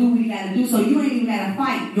God going to do what he got to do. So you ain't even got to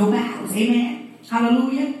fight your battles. Amen?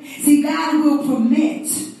 Hallelujah. See, God will permit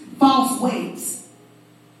false ways.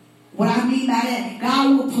 What I mean by that,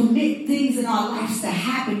 God will permit things in our lives to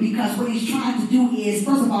happen because what he's trying to do is,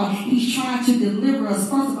 first of all, he's trying to deliver us,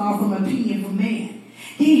 first of all, from opinion from man.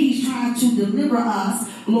 Then he's trying to deliver us,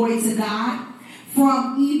 glory to God,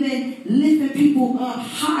 from even lifting people up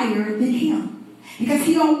higher than him. Because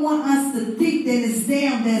he don't want us to think that it's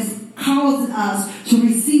them that's causing us to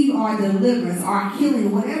receive our deliverance, our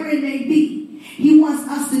healing, whatever it may be. He wants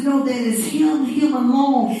us to know that it's him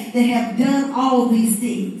alone that have done all these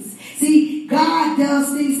things. See, God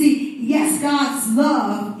does things. See, yes, God's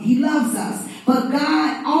love, he loves us. But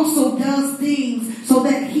God also does things so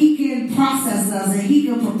that he can process us and he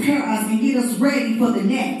can prepare us and get us ready for the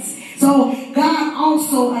next. So God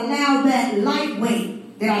also allowed that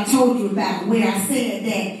lightweight that I told you about, where I said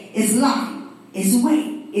that it's light, it's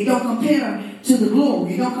weight. It don't compare to the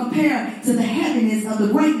glory. It don't compare to the heaviness of the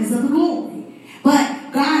greatness of the glory.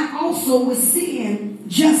 But God also was seeing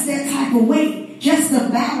just that type of weight, just to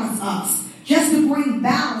balance us, just to bring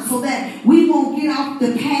balance so that we won't get off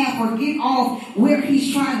the path or get off where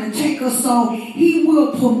he's trying to take us. So he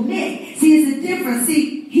will permit. See, it's a difference.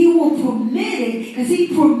 See, he will permit it because he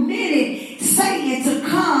permitted Satan to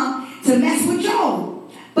come to mess with Job.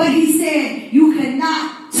 But he said, you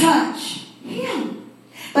cannot touch him.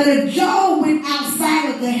 But if Job went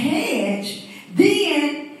outside of the hedge,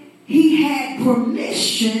 then he had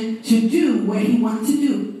permission to do what he wanted to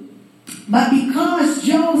do. But because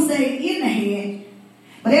Job stayed in the hedge,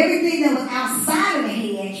 but everything that was outside of the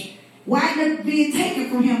hedge wound up being taken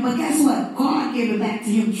from him. But guess what? God gave it back to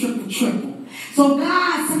him triple. So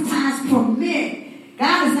God sometimes permit.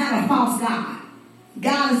 God is not a false God.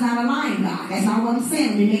 God is not a lying God. That's not what I'm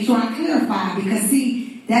saying. Let me make sure I clarify. Because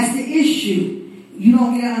see, that's the issue. You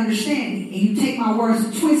don't get an understanding. And you take my words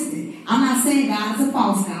and twist it. I'm not saying God is a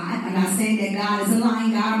false God. I'm not saying that God is a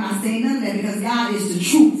lying God. I'm not saying none of that because God is the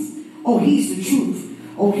truth. Oh, he's the truth.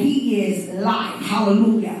 Oh, he is life.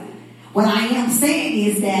 Hallelujah. What I am saying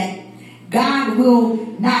is that God will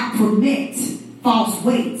not permit false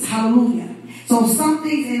weights. Hallelujah. So some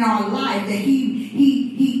things in our life that he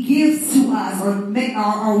gives to us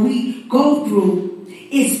or we go through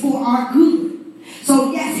is for our good.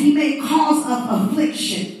 So yes, he may cause us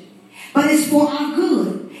affliction, but it's for our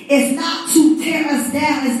good. It's not to tear us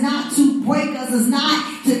down. It's not to break us. It's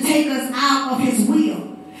not to take us out of his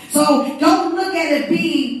will. So don't look at it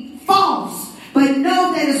being false but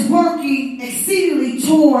know that it's working exceedingly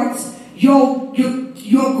towards your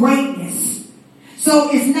greatness. So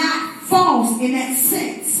it's not false in that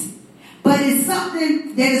sense, but it's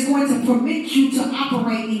something that is going to permit you to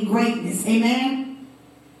operate in greatness. Amen.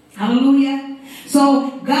 Hallelujah.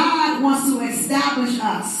 So God wants to establish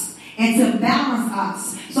us and to balance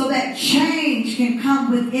us so that change can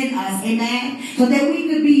come within us. Amen. So that we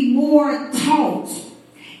could be more taught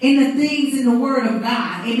in the things in the Word of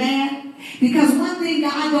God. Amen. Because one thing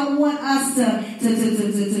God don't want us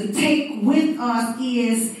to take with us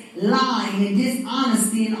is lying and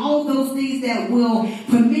dishonesty and all those things that will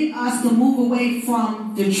permit us to move away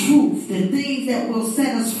from the truth, the things that will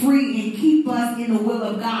set us free and keep us in the will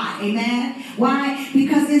of God. Amen. Why?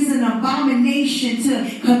 Because it's an abomination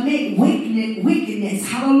to commit wickedness.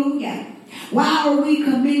 Hallelujah. Why are we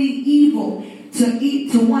committing evil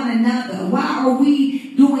to one another? Why are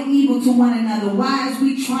we doing evil to one another? Why is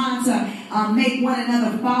we trying to make one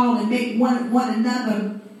another fall and make one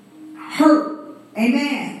another hurt?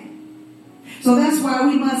 Amen. So that's why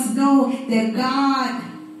we must know that God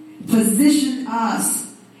positioned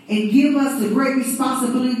us and give us the great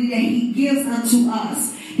responsibility that He gives unto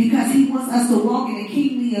us, because He wants us to walk in the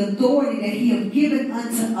kingly authority that He has given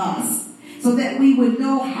unto us, so that we would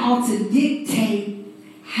know how to dictate,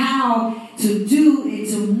 how to do and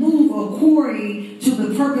to move according to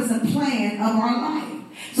the purpose and plan of our life,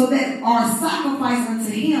 so that our sacrifice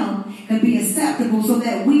unto Him can be acceptable, so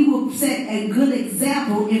that we will set a good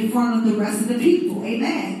example in front of the rest of the people.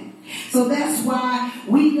 Amen. So that's why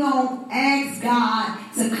we don't ask God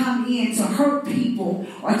to come in to hurt people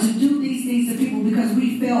or to do these things to people because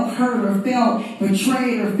we felt hurt or felt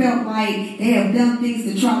betrayed or felt like they have done things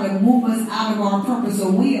to try to move us out of our purpose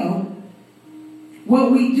or will.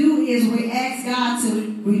 What we do is we ask God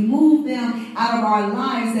to remove them out of our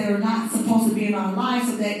lives that are not supposed to be in our lives,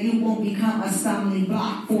 so that it won't become a stumbling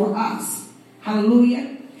block for us.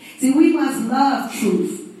 Hallelujah. See, we must love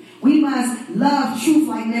truth. We must love truth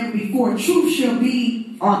like never before. Truth shall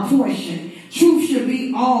be our portion. Truth should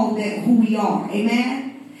be all that who we are.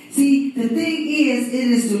 Amen. See, the thing is, it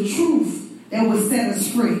is the truth that will set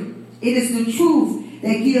us free. It is the truth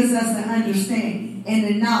that gives us the understanding and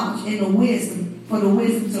the knowledge and the wisdom, for the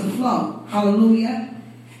wisdom to flow. Hallelujah.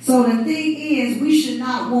 So the thing is, we should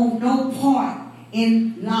not want no part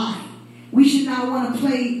in lying. We should not want to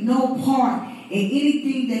play no part in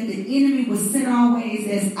anything that the enemy will send our ways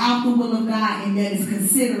that's out the will of God and that is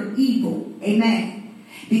considered evil. Amen.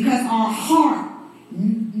 Because our heart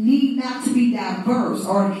need not to be diverse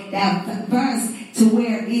or diverse to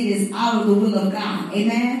where it is out of the will of God.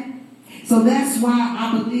 Amen. So that's why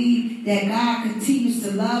I believe that God continues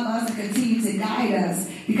to love us and continue to guide us.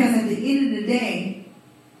 Because at the end of the day,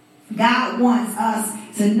 God wants us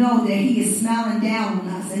to know that He is smiling down on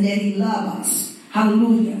us and that He loves us.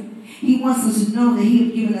 Hallelujah. He wants us to know that He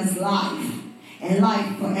has given us life and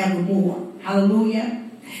life forevermore. Hallelujah.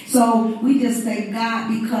 So we just thank God,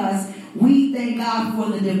 because we thank God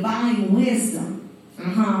for the divine wisdom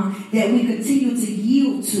that we continue to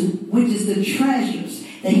yield to, which is the treasures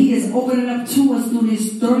that He is opening up to us through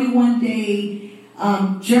this 31-day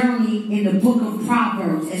journey in the book of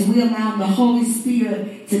Proverbs, as we allow the Holy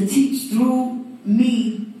Spirit to teach through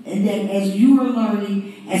me, and then as you are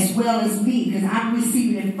learning as well as me, because I'm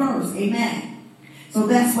receiving it first. Amen. So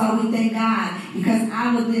that's why we thank God, because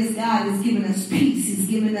out of this, God has given us peace. He's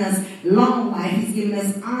given us long life. He's given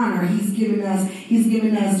us honor. He's given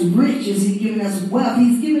us riches. He's given us wealth.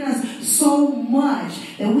 He's given us so much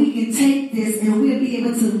that we can take this and we'll be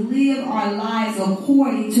able to live our lives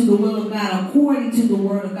according to the will of God, according to the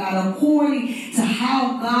Word of God, according to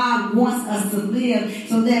how God wants us to live,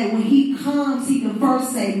 so that when He comes, He can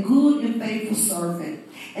first say, good and faithful servant.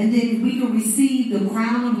 And then we can receive the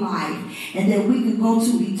crown of life, and then we can go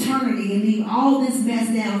to eternity and leave all this mess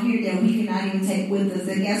down here that we cannot even take with us.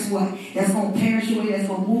 And guess what? That's going to perish away. That's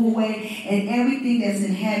going to move away. And everything that's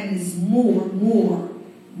in heaven is more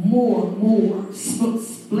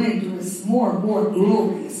splendorous, more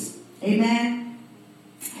glorious. Amen.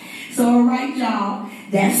 So, all right, y'all.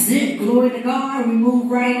 That's it. Glory to God. We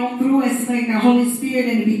move right on through and thank the Holy Spirit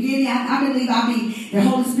in the beginning. I believe the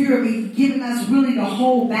Holy Spirit be giving us really the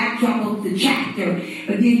whole backdrop of the chapter.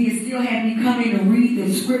 But then He can still have me come in and read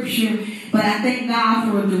the scripture. But I thank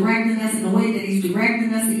God for directing us in the way that He's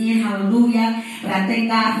directing us in. Hallelujah. But I thank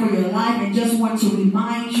God for your life, and just want to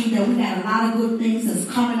remind you that we got a lot of good things that's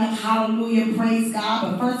coming up. Hallelujah. Praise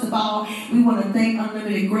God. But first of all, we want to thank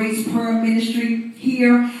Unlimited Grace Prayer Ministry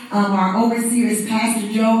here. Our overseer is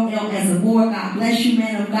Pastor Joe L. Azamor. God bless you,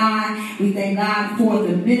 man of God. We thank God for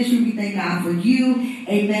the ministry. We thank God for you.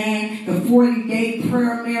 Amen. The 40-day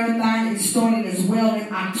prayer marathon is starting as well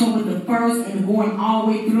in October the 1st and going all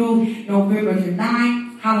the way through November the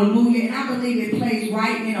 9th. Hallelujah. And I believe it plays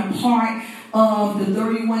right in a part of the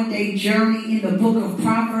 31-day journey in the book of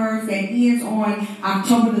Proverbs that ends on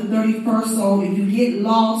October the 31st. So if you get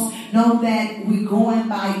lost, know that we're going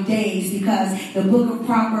by days, because the book of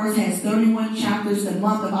Proverbs has 31 chapters. The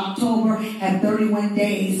month of October has 31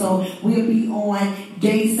 days. So we'll be on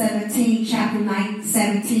day 17, chapter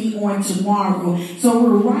 17 on tomorrow. So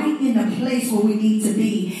we're right in the place where we need to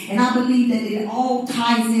be. And I believe that it all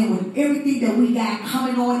ties in with everything that we got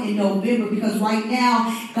coming on in November, because right now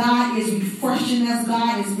God is refreshing us,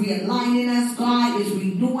 God is realigning us, God is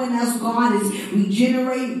renewing us, God is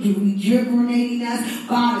rejuvenating us,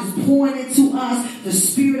 God is pouring into us. The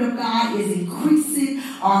Spirit of God is increasing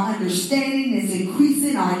our understanding, is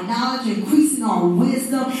increasing our knowledge, increasing our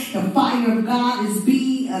wisdom. The fire of God is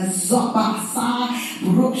being and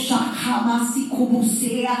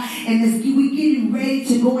we're getting ready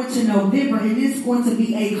to go into November, and it's going to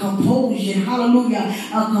be a compulsion. Hallelujah.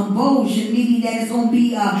 A compulsion, meaning that it's going to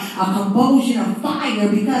be a compulsion of fire,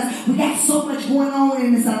 because we got so much going on,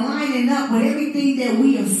 and it's aligning up with everything that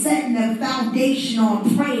we have set in the foundation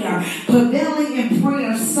on prayer. Prevailing in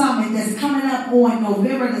Prayer Summit that's coming up on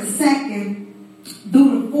November the 2nd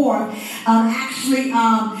through the 4th.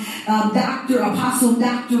 Apostle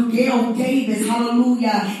Dr. Gail Davis,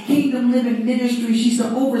 hallelujah, Kingdom Living Ministry, she's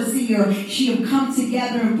the overseer. She have come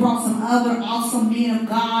together and brought some other awesome men of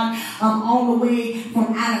God all the way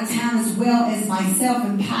from out of town, as well as myself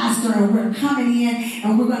and Pastor, and we're coming in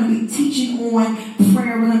and we're going to be teaching on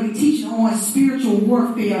prayer. We're going to be teaching on spiritual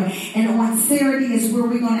warfare, and on Saturday is where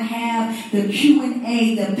we're going to have the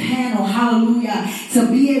Q&A, the panel, hallelujah, to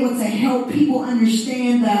be able to help people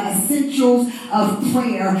understand the essentials of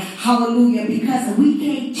prayer, hallelujah, because we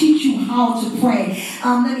can't teach you how to pray.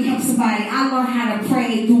 Let me help somebody. I learned how to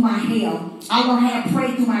pray through my hell. I learned how to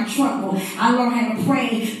pray through my trouble. I learned how to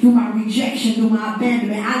pray through my rejection, through my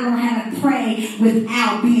abandonment. I learned how to pray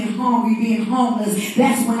without being hungry, being homeless.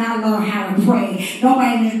 That's when I learned how to pray.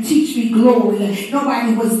 Nobody didn't teach me glory.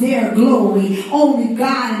 Nobody was there glory. Only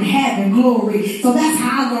God in heaven glory. So that's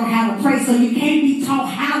how I learned how to pray. So you can't be taught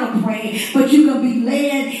how to pray, but you can be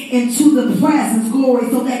led into the presence glory,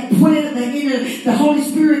 so that prayer, the Holy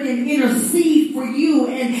Spirit can intercede for you.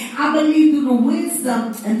 And I believe through the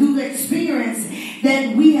wisdom and through the experience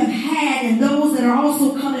that we have had, and those that are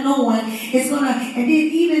also coming on, it's gonna, and then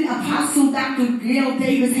even Apostle Dr. Gail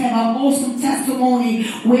Davis had an awesome testimony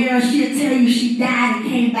where she'll tell you she died and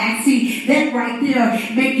came back. See, that right there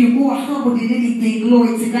make you more humble than anything,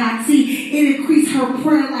 glory to God. See, it increased her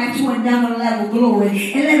prayer life to another level,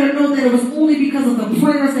 glory, and let her know that it was only because of the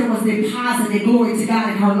prayers that was deposited, glory to God,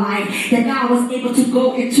 in her life, that God was able to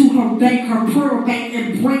go into her bank, her prayer bank,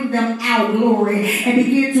 and bring them out, glory, and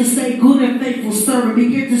begin to say, good and faithful servant.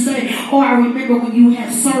 Begin to say, oh, I remember when you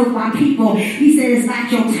have served my people. He said, it's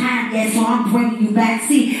not your time yet, so I'm bringing you back.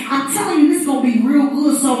 See, I'm telling you, this is going to be real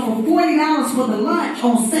good. So for $40 for the lunch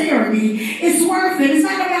on Saturday, it's worth it. It's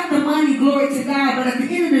not about the money, glory to God, but at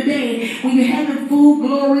the end of the day, when you're having food,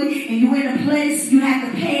 glory, and you're in a place, you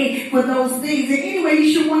have to pay for those things. And anyway,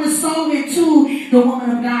 you should want to sow into the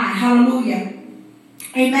woman of God. Hallelujah.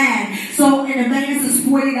 Amen. So in advance is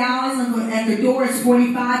 $40, and at the door is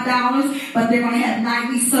 $45, but they're going to have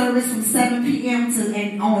nightly service from 7 p.m.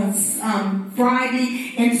 and on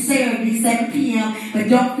Friday and Saturday 7 p.m. But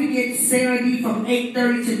don't forget, Saturday from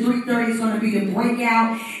 8:30 to 3:30 is going to be the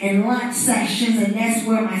breakout and lunch sessions, and that's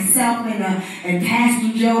where myself and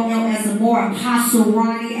Pastor Joe L. Azamor, Apostle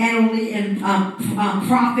Ronnie Adderley, and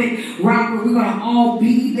Prophet Robert, we're going to all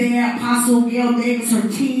be there. Apostle Gail Davis, her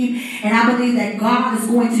team, and I believe that God is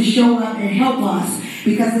going to show up and help us,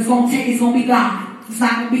 because it's going to be God. It's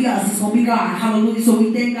not going to be us. It's going to be God. Hallelujah. So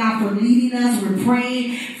we thank God for leading us. We're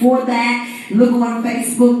praying for that. Look on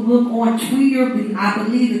Facebook. Look on Twitter. I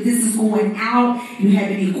believe that this is going out. If you have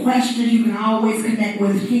any questions, you can always connect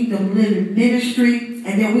with Kingdom Living Ministry.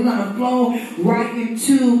 And then we're going to flow right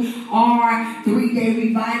into our 3-day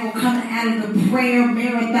revival coming out of the prayer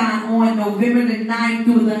marathon on November the 9th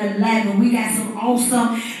through the 11th. We got some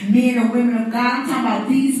awesome men and women of God. I'm talking about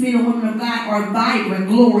these men and women of God are vibrant,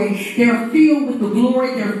 glory. They're filled with the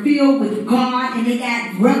glory. They're filled with God, and they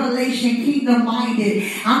got revelation, kingdom minded.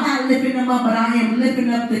 I'm not lifting them up, but I am lifting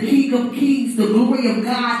up the King of Kings, the glory of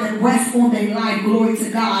God that rests on their life, glory to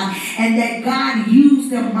God, and that God used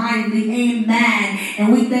them mightily. Amen.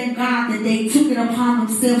 And we thank God that they took it upon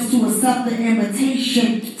themselves to accept the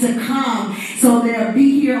invitation to come. So they'll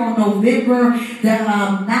be here on November the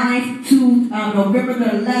 9th to November the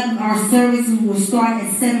 11th. Our services will start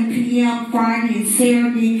at 7 p.m. Friday and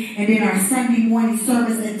Saturday, and then our Sunday morning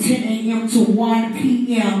service at 10 a.m. to 1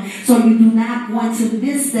 p.m. So you do not want to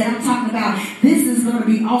miss that. I'm talking about this is going to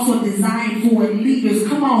be also designed for leaders.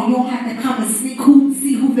 Come on, you don't have to come and see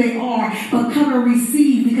who they are, but come and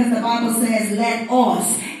receive, because the Bible says, let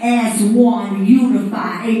us as one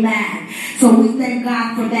unify. Amen. So we thank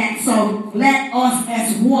God for that. So let us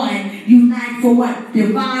as one unite for what?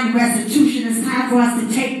 Divine restitution. It's time for us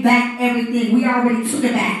to take back everything. We already took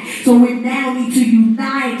it back. So we now need to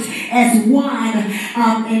unite as one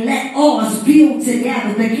and let us build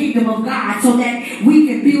together the kingdom of God so that we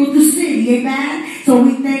can build the city. Amen. So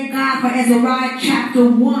we thank God for Ezra chapter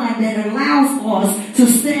 1 that allows us to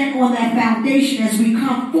stand on that foundation as we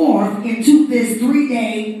come forth into this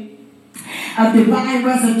 3-day of divine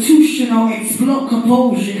restitutional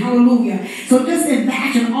compulsion. Hallelujah. So just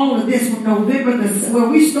imagine all of this from November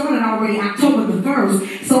we started already October the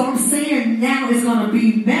 1st. So I'm saying now it's going to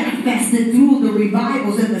be manifested through the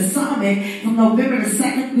revivals in the summit from November the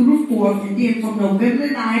 2nd through the 4th, and then from November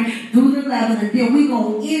the 9th through the 11th, and then we're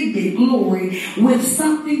going to end it, glory, with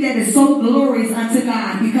something that is so glorious unto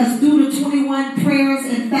God. Because through the 21 prayers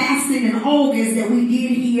and fasting in August that we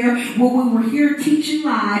did here, when we were here teaching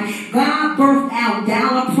live, God birthed out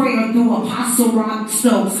Dollar Prayer through Apostle Robin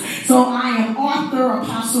Stokes. So I am author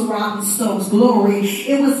Apostle Robin Stokes. Glory.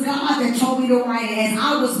 It was God that told me to write it. As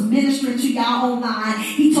I was ministering to y'all online,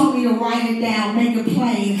 he told me to write it down, make it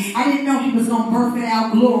plain. I didn't know he was going to birth it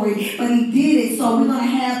out, glory, but he did it. So we're going to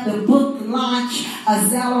have the book launch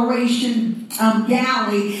acceleration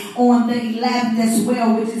galley on the 11th as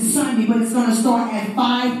well, which is Sunday, but it's going to start at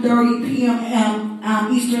 5:30 p.m.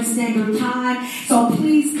 Eastern Standard Time. So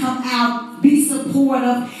please come out, be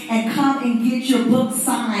supportive, and come and get your book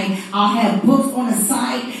signed. I'll have books on the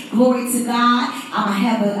site. Glory to God. I'm going to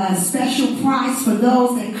have a special price for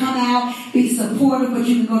those that come out. Be supportive, but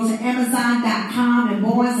you can go to Amazon.com, and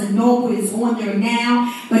Barnes & Noble is on there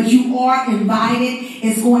now. But you are invited.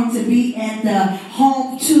 It's going to be at the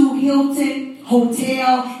Home 2 Hilton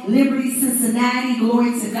Hotel, Liberty, Cincinnati,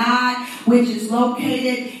 glory to God, which is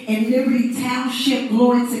located in Liberty Township,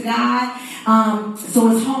 glory to God.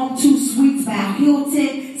 So it's Home 2 Suites by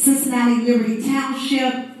Hilton, Cincinnati, Liberty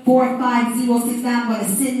Township, 45069. I'm going to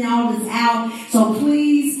send all this out. So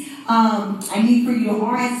please, I need for you to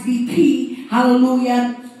RSVP,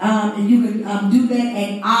 hallelujah, and you can do that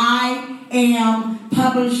at I am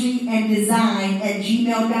publishing and design at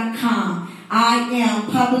gmail.com. I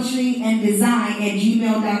am publishing and design at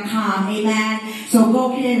gmail.com. Amen. So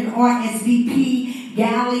go ahead and RSVP,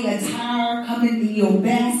 galley attire, come in your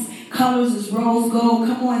best. Colors is rose gold.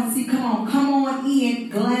 Come on in,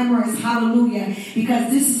 glamorous, hallelujah.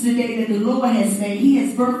 Because this is the day that the Lord has made. He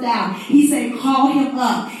has birthed out. He said, call him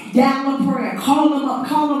up. Dollar Prayer. Call him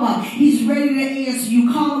up. He's ready to answer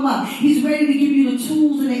you. Call him up. He's ready to give you the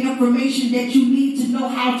tools and the information that you need to know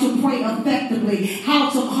how to pray effectively, how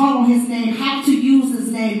to call on his name, how to use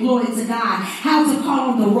his name, glory to God, how to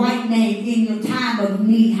call on the right name in your time of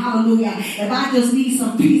need, hallelujah. If I just need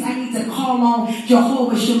some peace, I need to call on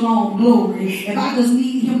Jehovah Shalom, glory. If I just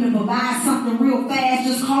need him to provide something real fast,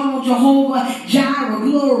 just call on Jehovah Jireh,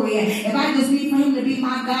 glory. If I just need for him to be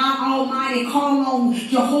my God Almighty, call on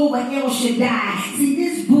Jehovah El Shaddai. See,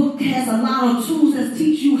 this book has a lot of tools that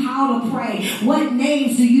teach you how to pray, what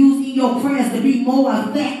names to use in your prayers to be more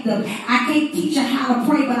effective. I can't teach you how to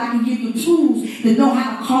pray, but I can give you tools to know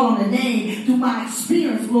how to call on the name through my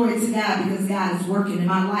experience, glory to God, because God is working in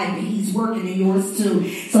my life and he's working in yours too.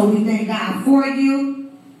 So we thank God for you.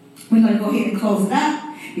 We're going to go ahead and close it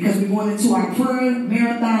up, because we're going into our prayer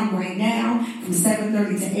marathon right now from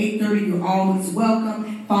 7:30 to 8:30. You're always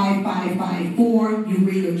welcome. 5554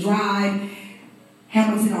 Eureka Drive,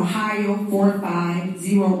 Hamilton, Ohio,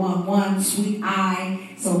 45011, Suite I.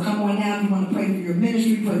 So come on now. If you want to pray for your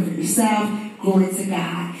ministry, pray for yourself. Glory to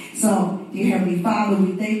God. So, dear Heavenly Father,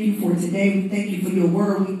 we thank you for today. We thank you for your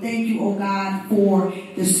word. We thank you, oh God, for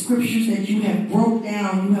the scriptures that you have broke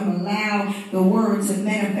down. You have allowed the word to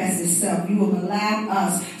manifest itself. You have allowed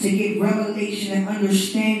us to get revelation and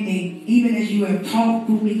understanding, even as you have taught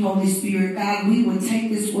through me, Holy Spirit. God, we will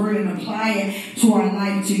take this word and apply it to our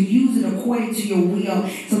life, to use it according to your will,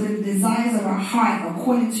 so that the desires of our heart,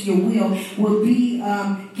 according to your will be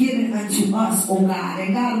given unto us, oh God.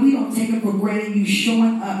 And God, we don't take it for granted you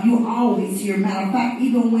showing up. You always always here. Matter of fact,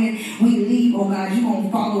 even when we leave, oh God, you're going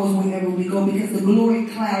to follow us wherever we go, because the glory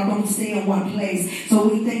cloud don't stay in one place. So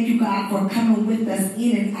we thank you, God, for coming with us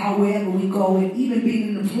in and out wherever we go, and even being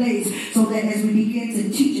in the place so that as we begin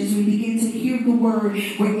to teach, as we begin to hear the word,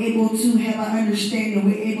 we're able to have an understanding,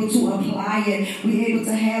 we're able to apply it, we're able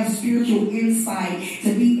to have spiritual insight,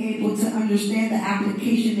 to be able to understand the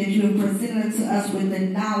application that you have presented to us with the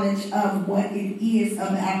knowledge of what it is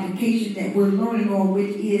of the application that we're learning on,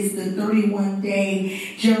 which is the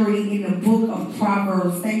 31-day journey in the book of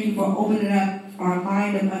Proverbs. Thank you for opening up our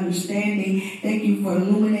mind of understanding. Thank you for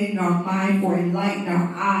illuminating our mind, for enlightening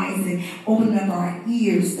our eyes, and opening up our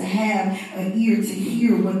ears to have an ear to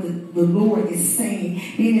hear what the Lord is saying.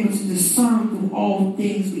 Being able to discern through all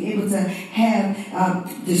things. Be able to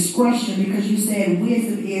have discretion, because you said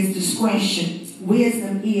wisdom is discretion.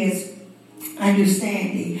 Wisdom is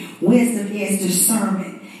understanding. Wisdom is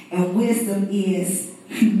discernment. And wisdom is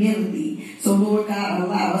humility. So Lord God,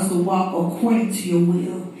 allow us to walk according to your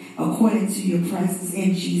will, according to your presence,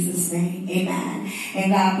 in Jesus' name. Amen.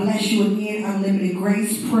 And God bless you again. Unlimited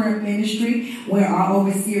Grace Prayer Ministry, where our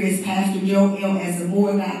overseer is Pastor Joel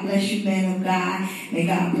Azamor. God bless you, man of God. May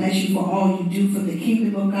God bless you for all you do for the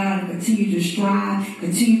kingdom of God, and continue to strive,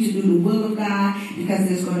 continue to do the will of God, because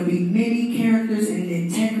there's going to be many characters and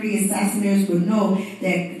integrity assassinators, but know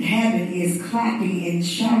that heaven is clapping and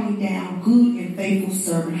shouting down good and faithful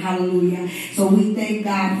servant. Hallelujah. So we thank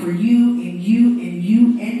God for you and you and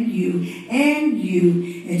you and you and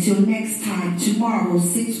you. Until next time, tomorrow,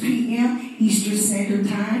 6 p.m. Eastern Standard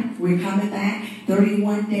Time, we're coming back.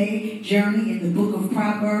 31-day journey in the book of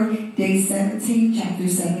Proverbs, day 17, chapter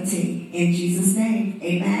 17. In Jesus' name,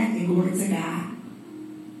 amen, and glory to God.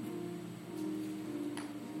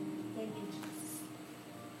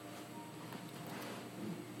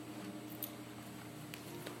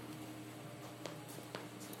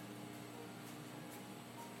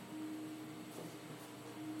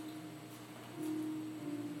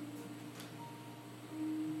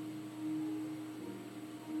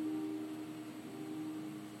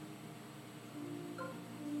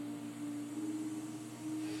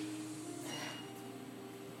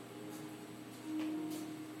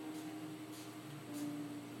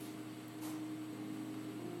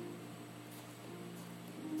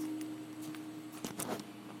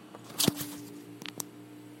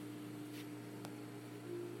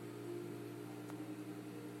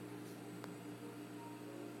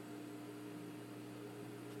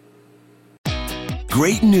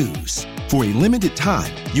 Great news. For a limited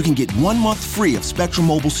time, you can get 1 month free of Spectrum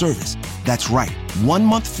Mobile service. That's right, 1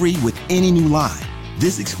 month free with any new line.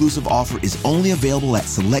 This exclusive offer is only available at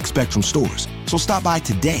select Spectrum stores, so stop by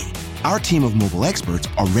today. Our team of mobile experts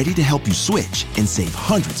are ready to help you switch and save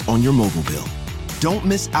hundreds on your mobile bill. Don't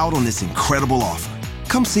miss out on this incredible offer.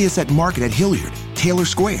 Come see us at Market at Hilliard, Taylor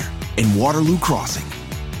Square, and Waterloo Crossing.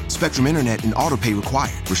 Spectrum Internet and autopay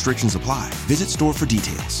required. Restrictions apply. Visit store for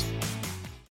details.